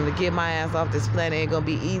something to get my ass off this planet. Ain't gonna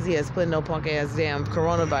be easy as putting no punk ass damn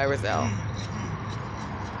coronavirus out.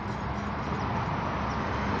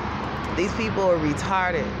 These people are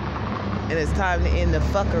retarded. And it's time to end the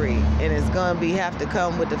fuckery. And it's gonna have to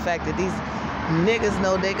come with the fact that these niggas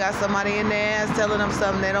know they got somebody in their ass telling them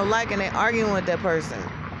something they don't like and they arguing with that person.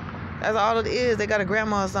 That's all it is. They got a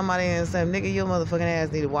grandma or somebody and say, nigga, your motherfucking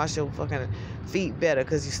ass need to wash your fucking feet better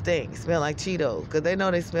because you stink. You smell like Cheetos. Because they know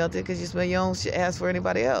they smelled it because you smell your own shit ass for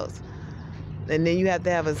anybody else. And then you have to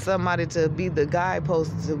have somebody to be the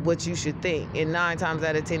guidepost to what you should think. And 9 times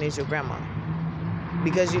out of 10 it's your grandma.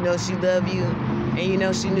 Because you know she loved you and you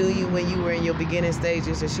know she knew you when you were in your beginning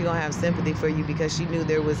stages, and she gonna have sympathy for you because she knew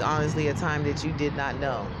there was honestly a time that you did not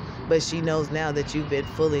know. But she knows now that you've been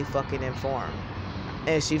fully fucking informed.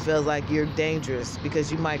 And she feels like you're dangerous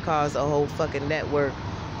because you might cause a whole fucking network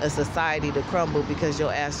a society to crumble because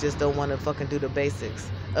your ass just don't want to fucking do the basics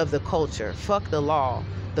of the culture. Fuck the law,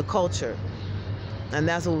 the culture. And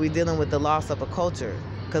that's what we're dealing with, the loss of a culture.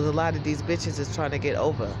 Because a lot of these bitches is trying to get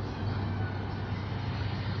over.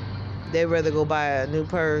 They'd rather go buy a new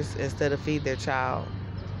purse instead of feed their child.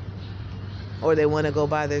 Or they want to go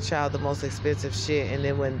buy their child the most expensive shit. And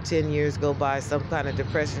then when 10 years go by, some kind of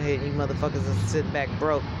depression hit, you motherfuckers are sitting back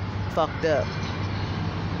broke, fucked up.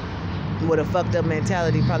 With a fucked up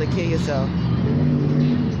mentality, probably kill yourself.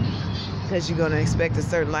 Because you're going to expect a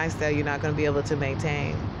certain lifestyle you're not going to be able to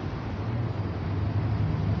maintain.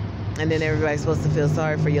 And then everybody's supposed to feel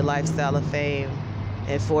sorry for your lifestyle of fame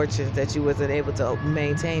and fortunes that you wasn't able to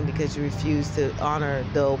maintain because you refused to honor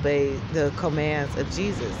obey the commands of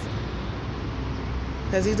Jesus.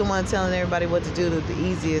 Because he's the one telling everybody what to do, the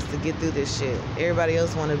easiest to get through this shit. Everybody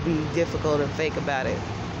else want to be difficult and fake about it.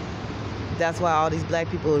 That's why all these black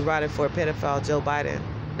people is riding for a pedophile, Joe Biden.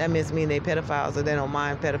 That means they pedophiles or they don't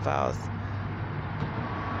mind pedophiles.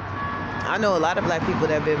 I know a lot of black people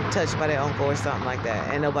that have been touched by their uncle or something like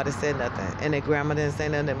that, and nobody said nothing. And their grandma didn't say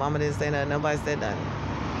nothing, their mama didn't say nothing, nobody said nothing.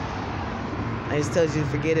 They just told you to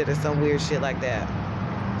forget it or some weird shit like that.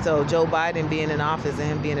 So Joe Biden being in office and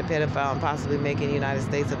him being a pedophile and possibly making the United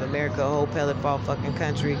States of America a whole pedophile fucking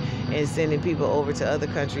country and sending people over to other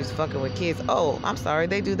countries fucking with kids. Oh, I'm sorry,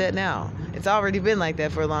 they do that now. It's already been like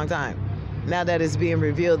that for a long time. Now that it's being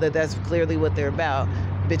revealed that that's clearly what they're about,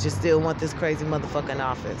 bitches still want this crazy motherfucking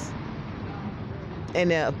office. And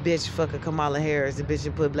that bitch fucking Kamala Harris, the bitch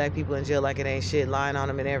that put black people in jail like it ain't shit, lying on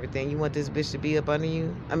them and everything. You want this bitch to be up under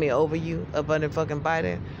you? I mean, over you, up under fucking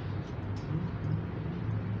Biden?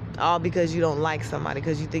 All because you don't like somebody,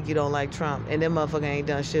 because you think you don't like Trump. And them motherfucker ain't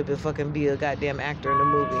done shit but fucking be a goddamn actor in the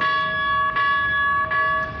movie.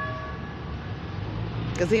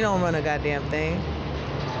 Because he don't run a goddamn thing.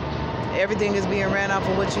 Everything is being ran off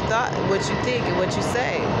of what you thought, what you think, and what you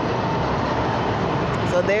say.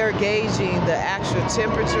 So they're gauging the actual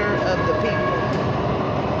temperature of the people.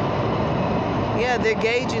 Yeah, they're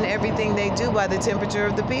gauging everything they do by the temperature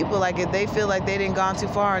of the people. Like if they feel like they didn't gone too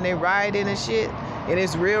far and they rioting and shit, and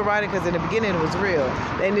it's real rioting, because in the beginning it was real.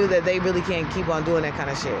 They knew that they really can't keep on doing that kind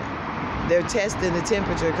of shit. They're testing the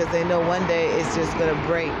temperature because they know one day it's just going to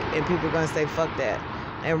break and people are going to say, fuck that.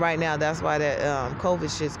 And right now, that's why that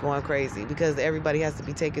COVID shit's going crazy, because everybody has to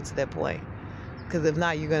be taken to that point. Because if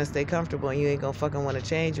not, you're going to stay comfortable and you ain't going to fucking want to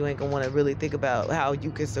change. You ain't going to want to really think about how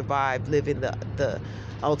you can survive living the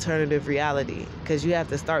alternative reality. Because you have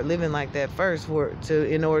to start living like that first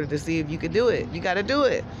in order to see if you can do it. You got to do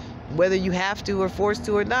it. Whether you have to or forced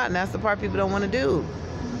to or not. And that's the part people don't want to do.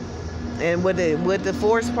 And what the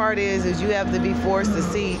forced part is you have to be forced to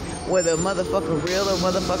see whether a motherfucker real or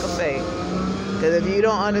motherfucker fake. Because if you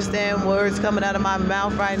don't understand words coming out of my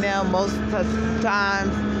mouth right now, most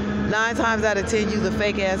times, 9 times out of 10, you the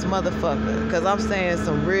fake ass motherfucker. Because I'm saying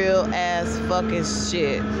some real ass fucking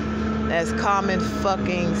shit. That's common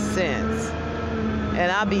fucking sense.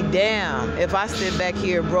 And I'll be damned if I sit back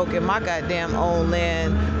here broke in my goddamn own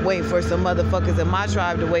land waiting for some motherfuckers in my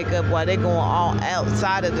tribe to wake up while they going all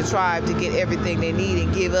outside of the tribe to get everything they need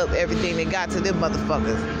and give up everything they got to them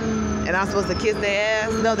motherfuckers. And I'm supposed to kiss their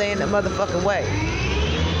ass? No, they ain't the motherfucking way.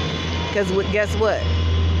 Because guess what?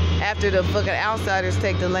 After the fucking outsiders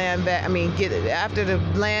take the land back, after the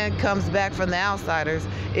land comes back from the outsiders,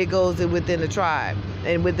 it goes within the tribe.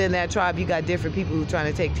 And within that tribe, you got different people who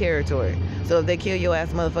trying to take territory. So if they kill your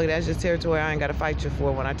ass motherfucker, that's just territory I ain't got to fight you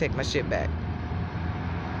for when I take my shit back.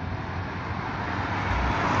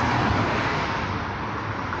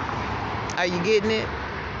 Are you getting it?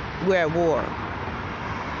 We're at war.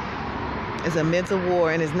 It's a mental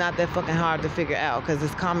war, and it's not that fucking hard to figure out because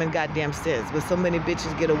it's common goddamn sense. But so many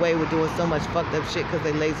bitches get away with doing so much fucked up shit because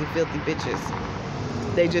they lazy, filthy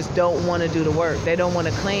bitches. They just don't want to do the work. They don't want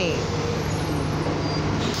to clean.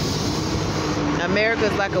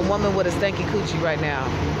 America's like a woman with a stinky coochie right now.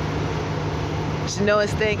 She know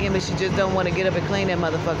it's stinking, but she just don't want to get up and clean that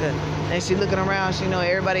motherfucker. And she looking around, she know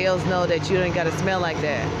everybody else know that you ain't got to smell like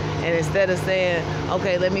that. And instead of saying,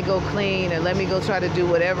 okay, let me go clean and let me go try to do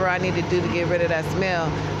whatever I need to do to get rid of that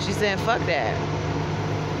smell, she's saying, fuck that.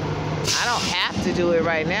 I don't have to do it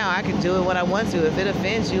right now. I can do it when I want to. If it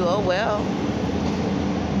offends you, oh well.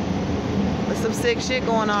 There's some sick shit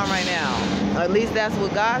going on right now. Or at least that's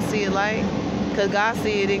what God see it like. Because God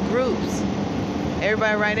see it in groups.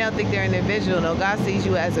 Everybody right now think they're an individual. No, God sees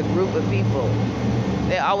you as a group of people.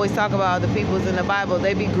 They always talk about the peoples in the Bible.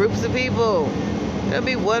 They be groups of people. There'll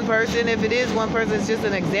be one person. If it is one person, it's just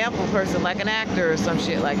an example person, like an actor or some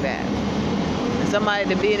shit like that. somebody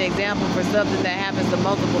to be an example for something that happens to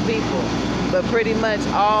multiple people. But pretty much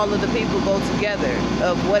all of the people go together,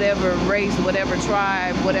 of whatever race, whatever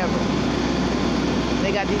tribe, whatever.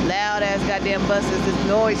 They got these loud ass goddamn buses, this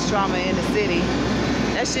noise trauma in the city.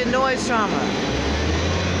 That shit noise trauma.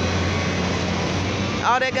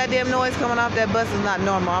 All that goddamn noise coming off that bus is not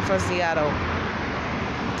normal. I'm from Seattle.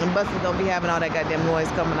 And buses don't be having all that goddamn noise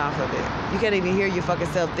coming off of it. You can't even hear your fucking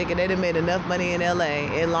self thinking they done made enough money in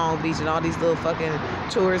LA, in Long Beach, and all these little fucking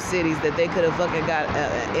tourist cities that they could have fucking got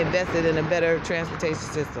invested in a better transportation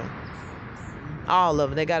system. All of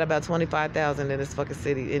them. They got about 25,000 in this fucking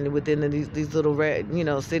city, and within these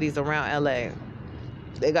little cities around LA.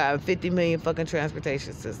 They got a 50 million fucking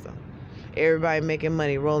transportation system. Everybody making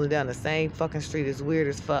money, rolling down the same fucking street. Is weird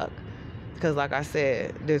as fuck. Because like I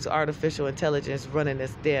said, there's artificial intelligence running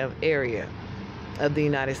this damn area of the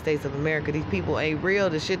United States of America. These people ain't real.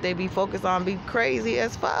 The shit they be focused on be crazy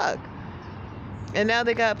as fuck. And now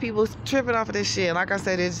they got people tripping off of this shit. Like I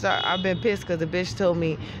said, I've been pissed because the bitch told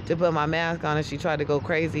me to put my mask on and she tried to go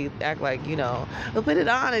crazy, act like, well, put it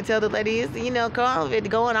on and tell the lady, it's, COVID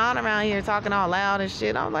going on around here, talking all loud and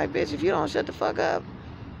shit. I'm like, bitch, if you don't shut the fuck up,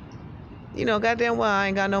 goddamn well I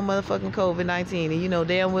ain't got no motherfucking COVID-19, and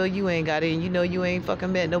damn well you ain't got it, and you ain't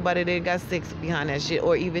fucking met nobody that got sick behind that shit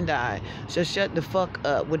or even died. So shut the fuck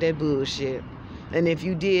up with that bullshit. And if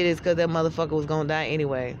you did, it's because that motherfucker was gonna die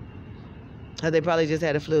anyway. Cause they probably just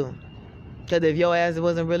had a flu. Cause if your ass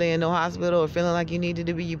wasn't really in no hospital or feeling like you needed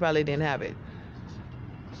to be, you probably didn't have it.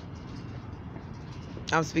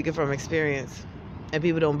 I'm speaking from experience. And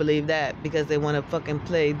people don't believe that because they want to fucking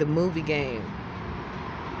play the movie game.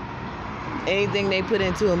 Anything they put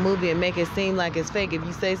into a movie and make it seem like it's fake, if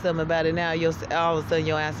you say something about it now, all of a sudden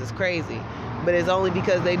your ass is crazy. But it's only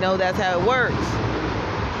because they know that's how it works.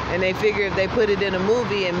 And they figure if they put it in a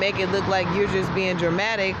movie and make it look like you're just being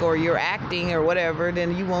dramatic or you're acting or whatever,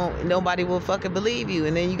 then nobody will fucking believe you.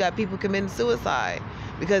 And then you got people committing suicide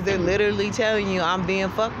because they're literally telling you, I'm being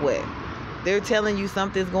fucked with. They're telling you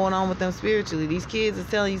something's going on with them spiritually. These kids is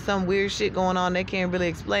telling you some weird shit going on. They can't really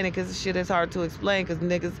explain it because the shit is hard to explain because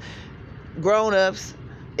niggas, grown-ups,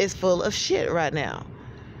 is full of shit right now.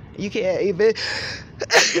 You can't even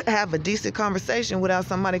have a decent conversation without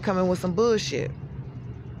somebody coming with some bullshit.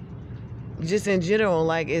 Just in general,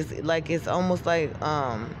 it's almost like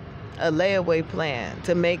a layaway plan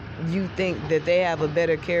to make you think that they have a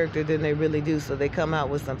better character than they really do, so they come out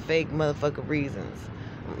with some fake motherfucker reasons.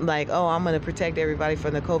 Like, oh, I'm going to protect everybody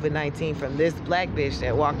from the COVID-19 from this black bitch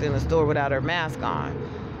that walked in the store without her mask on.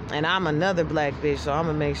 And I'm another black bitch, so I'm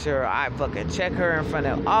going to make sure I fucking check her in front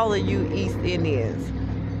of all of you East Indians.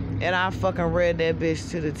 And I fucking read that bitch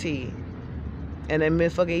to the T. And then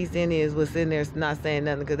motherfucking East Indians was sitting there not saying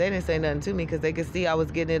nothing because they didn't say nothing to me because they could see I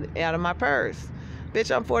was getting it out of my purse.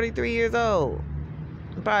 Bitch, I'm 43 years old.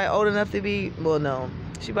 I'm probably old enough to be, well, no.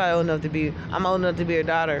 She probably old enough to be, I'm old enough to be her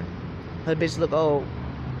daughter. Her bitch look old.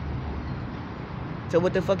 So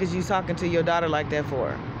what the fuck is you talking to your daughter like that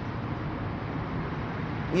for?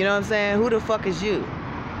 You know what I'm saying? Who the fuck is you?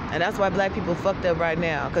 And that's why black people fucked up right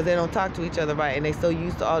now, because they don't talk to each other right, and they so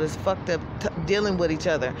used to all this fucked up dealing with each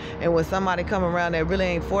other. And when somebody come around that really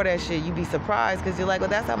ain't for that shit, you be surprised because you're like, well,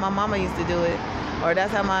 that's how my mama used to do it, or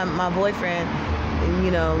that's how my boyfriend,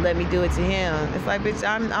 let me do it to him. It's like, bitch,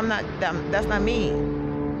 I'm not. That's not me.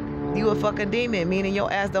 You a fucking demon, meaning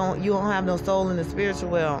your ass you don't have no soul in the spiritual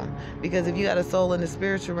realm. Because if you had a soul in the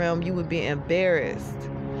spiritual realm, you would be embarrassed.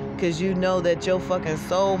 Because you know that your fucking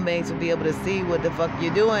soulmates will be able to see what the fuck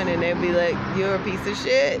you're doing, and they'll be like, you're a piece of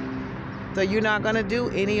shit. So you're not going to do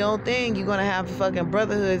any old thing. You're going to have fucking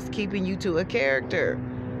brotherhoods keeping you to a character.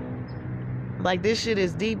 Like, this shit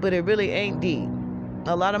is deep, but it really ain't deep.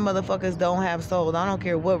 A lot of motherfuckers don't have souls. I don't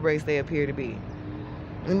care what race they appear to be.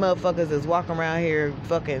 These motherfuckers is walking around here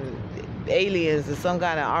fucking aliens, and some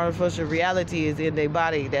kind of artificial reality is in their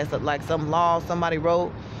body. That's like some law somebody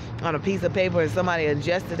wrote on a piece of paper, and somebody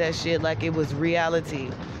adjusted that shit like it was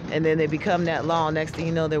reality, and then they become that law. Next thing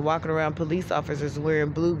you know, they're walking around police officers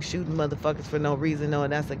wearing blue, shooting motherfuckers for no reason,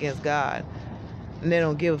 knowing that's against God, and they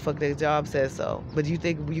don't give a fuck. Their job says so. But you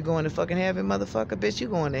think you going to fucking heaven, motherfucker? Bitch, you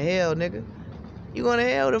going to hell, nigga. You going to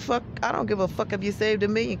hell the fuck? I don't give a fuck if you saved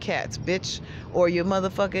 1 million cats, bitch, or you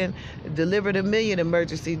motherfucking delivered 1 million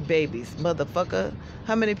emergency babies, motherfucker.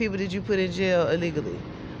 How many people did you put in jail illegally?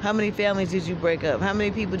 How many families did you break up? How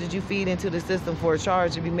many people did you feed into the system for a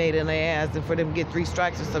charge to be made in their ass and for them to get 3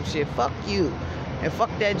 strikes or some shit? Fuck you. And fuck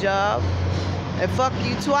that job. And fuck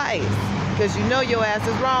you twice. Because you know your ass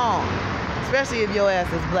is wrong. Especially if your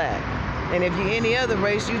ass is black. And if you any other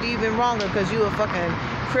race, you'd even wronger because you a fucking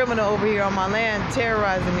criminal over here on my land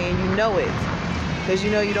terrorizing me, and you know it. Because you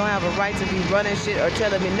know you don't have a right to be running shit or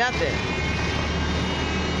telling me nothing.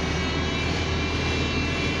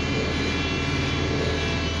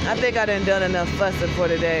 I think I done enough fussing for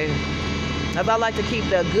today. As I like to keep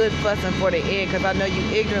the good fussing for the end, because I know you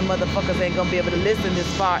ignorant motherfuckers ain't gonna be able to listen this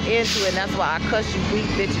far into it, and that's why I cuss you weak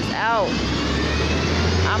bitches out.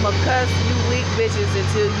 I'ma cuss you weak bitches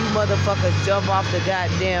until you motherfuckers jump off the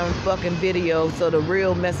goddamn fucking video so the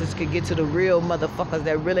real message can get to the real motherfuckers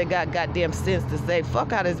that really got goddamn sense to say,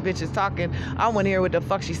 fuck how this bitch is talking. I want to hear what the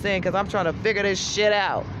fuck she's saying, because I'm trying to figure this shit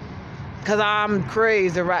out. Because I'm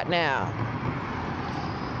crazy right now.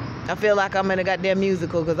 I feel like I'm in a goddamn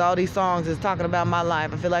musical because all these songs is talking about my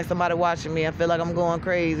life. I feel like somebody watching me. I feel like I'm going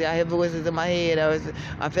crazy. I hear voices in my head.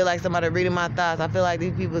 I feel like somebody reading my thoughts. I feel like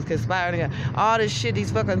these people is conspiring. All this shit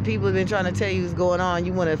these fucking people have been trying to tell you is going on.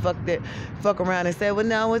 You want to fuck around and say, well,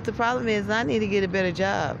 no, what the problem is, I need to get a better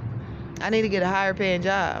job. I need to get a higher paying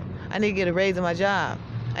job. I need to get a raise in my job.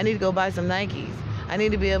 I need to go buy some Nikes. I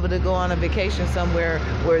need to be able to go on a vacation somewhere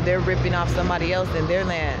where they're ripping off somebody else in their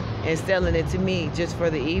land and selling it to me just for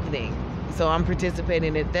the evening. So I'm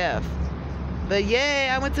participating in theft. But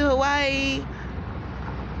yeah, I went to Hawaii.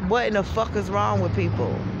 What in the fuck is wrong with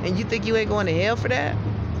people? And you think you ain't going to hell for that?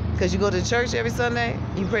 Because you go to church every Sunday?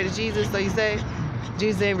 You pray to Jesus, so you say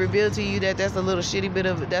Jesus ain't revealed to you that that's a little shitty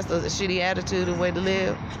that's a shitty attitude and way to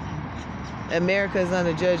live? America is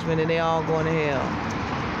under judgment and they all going to hell.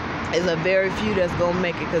 It's a very few that's going to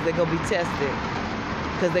make it because they're going to be tested.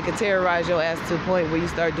 Because they can terrorize your ass to a point where you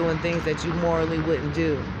start doing things that you morally wouldn't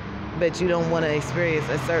do. But you don't want to experience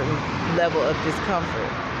a certain level of discomfort.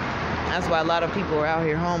 That's why a lot of people are out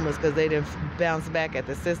here homeless, because they didn't bounce back at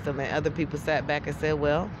the system. And other people sat back and said,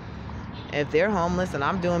 well, if they're homeless and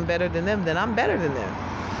I'm doing better than them, then I'm better than them.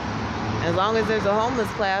 As long as there's a homeless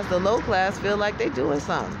class, the low class feel like they doing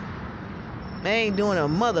something. They ain't doing a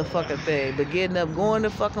motherfucking thing but getting up, going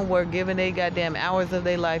to fucking work, giving they goddamn hours of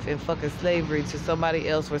their life in fucking slavery to somebody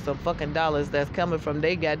else for some fucking dollars that's coming from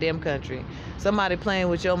their goddamn country. Somebody playing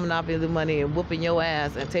with your monopoly money and whooping your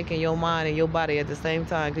ass and taking your mind and your body at the same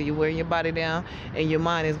time, because you're wearing your body down and your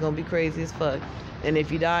mind is going to be crazy as fuck. And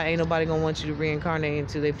if you die, ain't nobody going to want you to reincarnate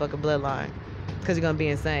into their fucking bloodline, because you're going to be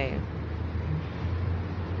insane.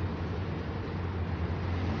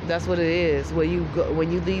 That's what it is. When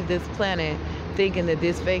you leave this planet thinking that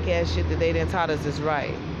this fake ass shit that they done taught us is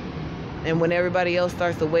right. And when everybody else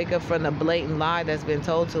starts to wake up from the blatant lie that's been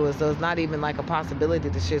told to us, so it's not even like a possibility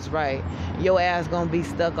the shit's right, your ass gonna be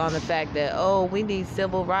stuck on the fact that, oh, we need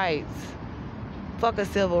civil rights. Fuck a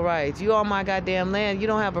civil rights. You on my goddamn land. You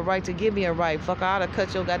don't have a right to give me a right. Fuck, I ought to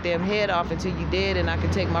cut your goddamn head off until you dead and I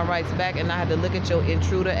can take my rights back and I have to look at your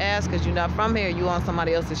intruder ass because you're not from here. You on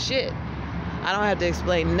somebody else's shit. I don't have to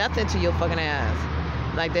explain nothing to your fucking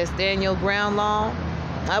ass. Like that stand your ground law,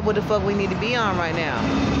 that's what the fuck we need to be on right now.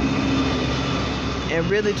 And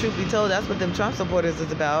really, truth be told, that's what them Trump supporters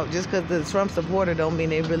is about. Just because the Trump supporter don't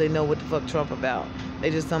mean they really know what the fuck Trump about.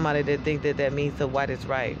 They just somebody that think that means the white is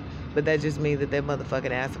right. But that just means that their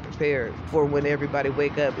motherfucking ass are prepared for when everybody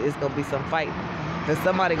wake up, it's gonna be some fighting. Because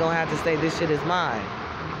somebody gonna have to say this shit is mine.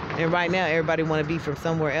 And right now, everybody want to be from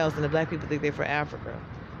somewhere else, and the black people think they're from Africa.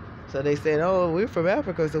 So they said, oh, we're from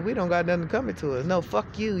Africa, so we don't got nothing coming to us. No,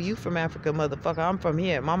 fuck you. You from Africa, motherfucker. I'm from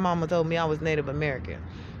here. My mama told me I was Native American.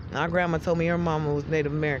 My grandma told me her mama was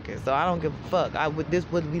Native American. So I don't give a fuck. This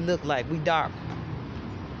what we look like. We dark.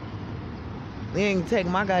 You ain't take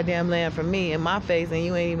my goddamn land from me in my face, and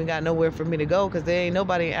you ain't even got nowhere for me to go, because there ain't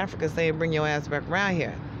nobody in Africa saying bring your ass back around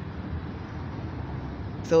here.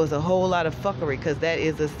 So it's a whole lot of fuckery, because that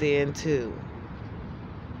is a sin too.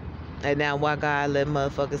 And now why God let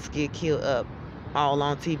motherfuckers get killed up all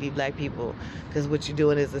on TV, black people? Because what you're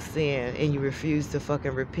doing is a sin and you refuse to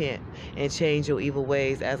fucking repent and change your evil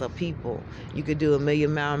ways as a people. You could do a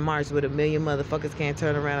 1,000,000-mile march, but 1,000,000 motherfuckers can't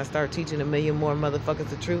turn around and start teaching 1,000,000 more motherfuckers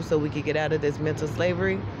the truth so we could get out of this mental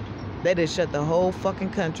slavery. They just shut the whole fucking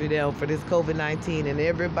country down for this COVID-19, and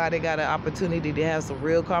everybody got an opportunity to have some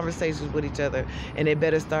real conversations with each other, and they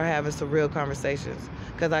better start having some real conversations,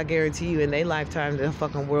 because I guarantee you in their lifetime the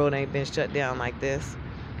fucking world ain't been shut down like this.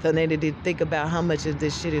 So they need to think about how much of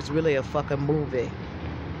this shit is really a fucking movie.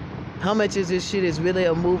 How much of this shit is really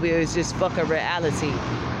a movie, or it's just fucking reality.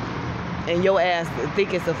 And your ass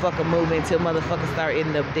think it's a fucking movie until motherfuckers start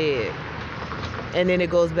ending up dead. And then it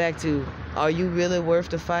goes back to, are you really worth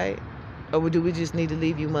the fight? Or do we just need to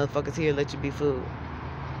leave you motherfuckers here and let you be food?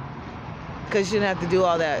 Because you shouldn't have to do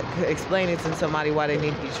all that explaining to somebody why they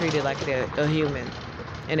need to be treated like they're a human.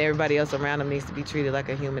 And everybody else around them needs to be treated like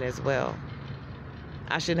a human as well.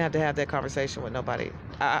 I shouldn't have to have that conversation with nobody.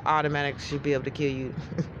 I automatically should be able to kill you.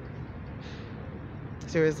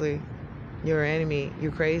 Seriously. You're an enemy.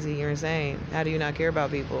 You're crazy. You're insane. How do you not care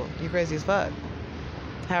about people? You're crazy as fuck.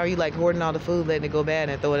 How are you like hoarding all the food, letting it go bad,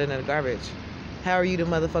 and throw it in the garbage? How are you the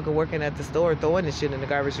motherfucker working at the store throwing the shit in the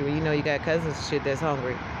garbage when you know you got cousins and shit that's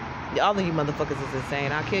hungry? All of you motherfuckers is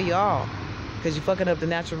insane. I'll kill you all. Because you're fucking up the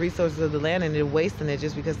natural resources of the land and you're wasting it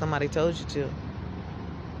just because somebody told you to.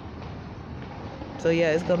 So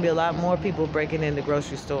yeah, it's going to be a lot more people breaking into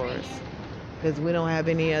grocery stores. Because we don't have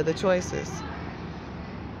any other choices.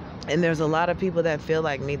 And there's a lot of people that feel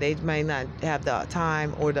like me. They may not have the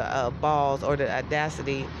time or the balls or the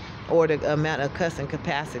audacity or the amount of cussing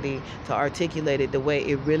capacity to articulate it the way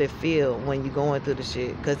it really feel when you're going through the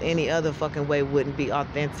shit. Because any other fucking way wouldn't be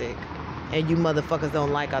authentic. And you motherfuckers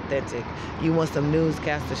don't like authentic. You want some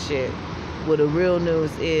newscaster shit. Well, the real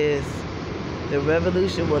news is the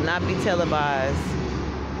revolution will not be televised.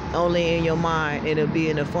 Only in your mind. It'll be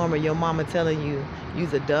in the form of your mama telling you,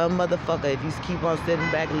 you's a dumb motherfucker if you keep on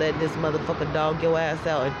sitting back letting this motherfucker dog your ass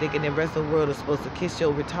out and thinking the rest of the world is supposed to kiss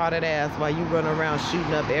your retarded ass while you run around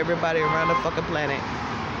shooting up everybody around the fucking planet.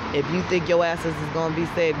 If you think your asses is gonna be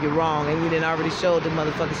saved, you're wrong. And you didn't already show the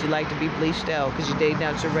motherfuckers you like to be bleached out because you dating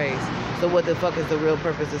out your race. So what the fuck is the real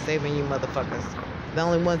purpose of saving you motherfuckers? The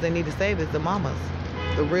only ones they need to save is the mamas.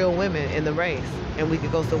 The real women in the race. And we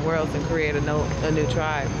could go somewhere else and create a new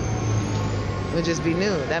tribe. It'll just be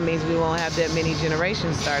new. That means we won't have that many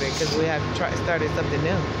generations started because we have started something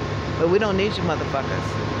new. But we don't need you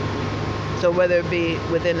motherfuckers. So whether it be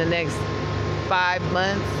within the next 5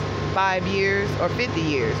 months, 5 years, or 50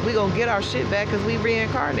 years, we gonna get our shit back because we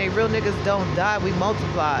reincarnate. Real niggas don't die, we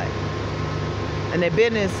multiply. And their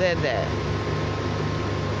business said that.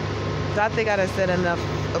 So I think I done said enough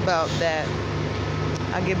about that.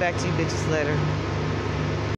 I'll get back to you bitches later.